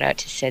give a shout out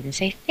to Sid and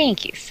say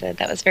thank you, Sid.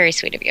 That was very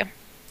sweet of you.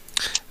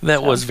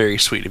 That was very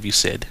sweet of you,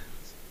 Sid.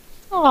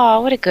 Oh,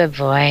 what a good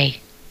boy.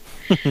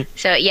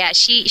 So yeah,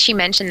 she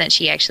mentioned that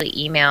she actually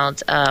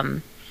emailed.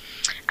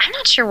 I'm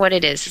not sure what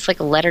it is. It's like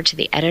a letter to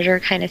the editor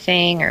kind of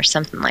thing or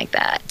something like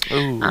that.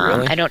 Ooh,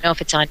 really? I don't know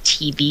if it's on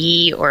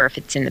TV or if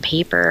it's in the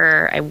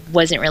paper. I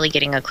wasn't really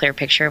getting a clear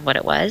picture of what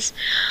it was.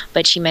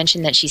 But she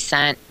mentioned that she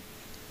sent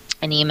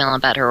an email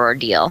about her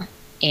ordeal,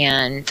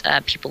 and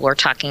people were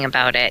talking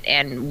about it.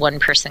 And one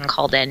person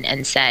called in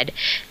and said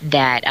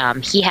that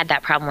he had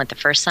that problem with the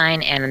first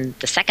sign, and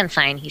the second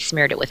sign, he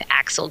smeared it with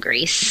axle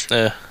grease.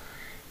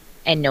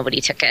 And nobody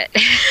took it.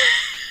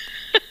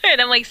 And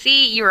I'm like,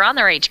 see, you were on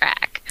the right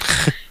track.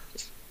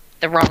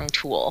 The wrong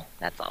tool,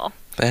 that's all.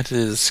 That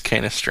is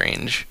kind of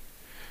strange.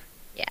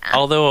 Yeah.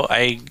 Although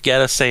I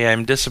gotta say,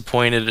 I'm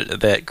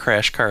disappointed that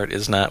Crash Cart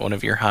is not one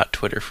of your hot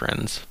Twitter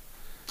friends.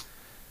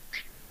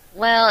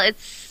 Well,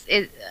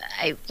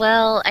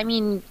 I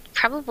mean,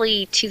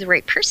 probably to the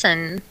right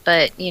person,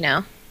 but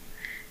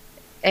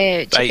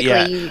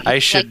typically I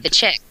should like the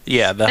chick.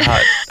 Yeah, the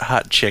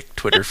hot chick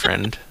Twitter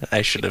friend.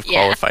 I should have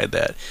qualified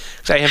that.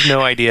 I have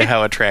no idea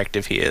how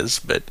attractive he is,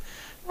 but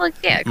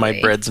my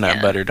bread's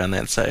not buttered on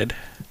that side.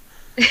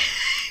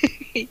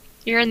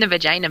 You're in the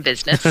vagina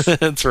business.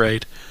 That's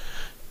right.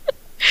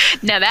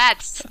 Now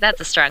that's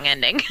a strong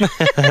ending.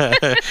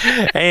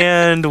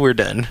 And we're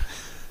done.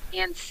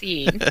 And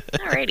scene.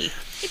 Alrighty.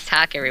 Good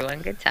talk,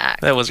 everyone. Good talk.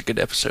 That was a good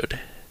episode.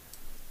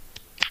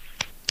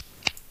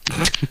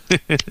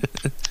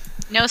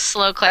 No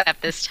slow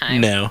clap this time.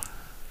 No.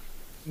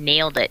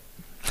 Nailed it.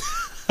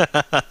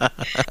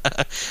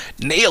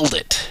 Nailed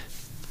it.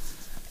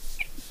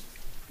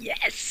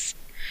 Yes.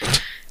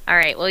 All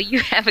right. Well,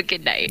 you have a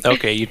good night.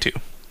 Okay, you too.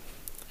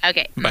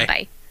 Okay.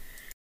 Bye.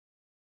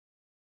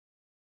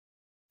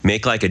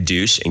 Make like a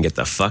douche and get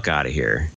the fuck out of here.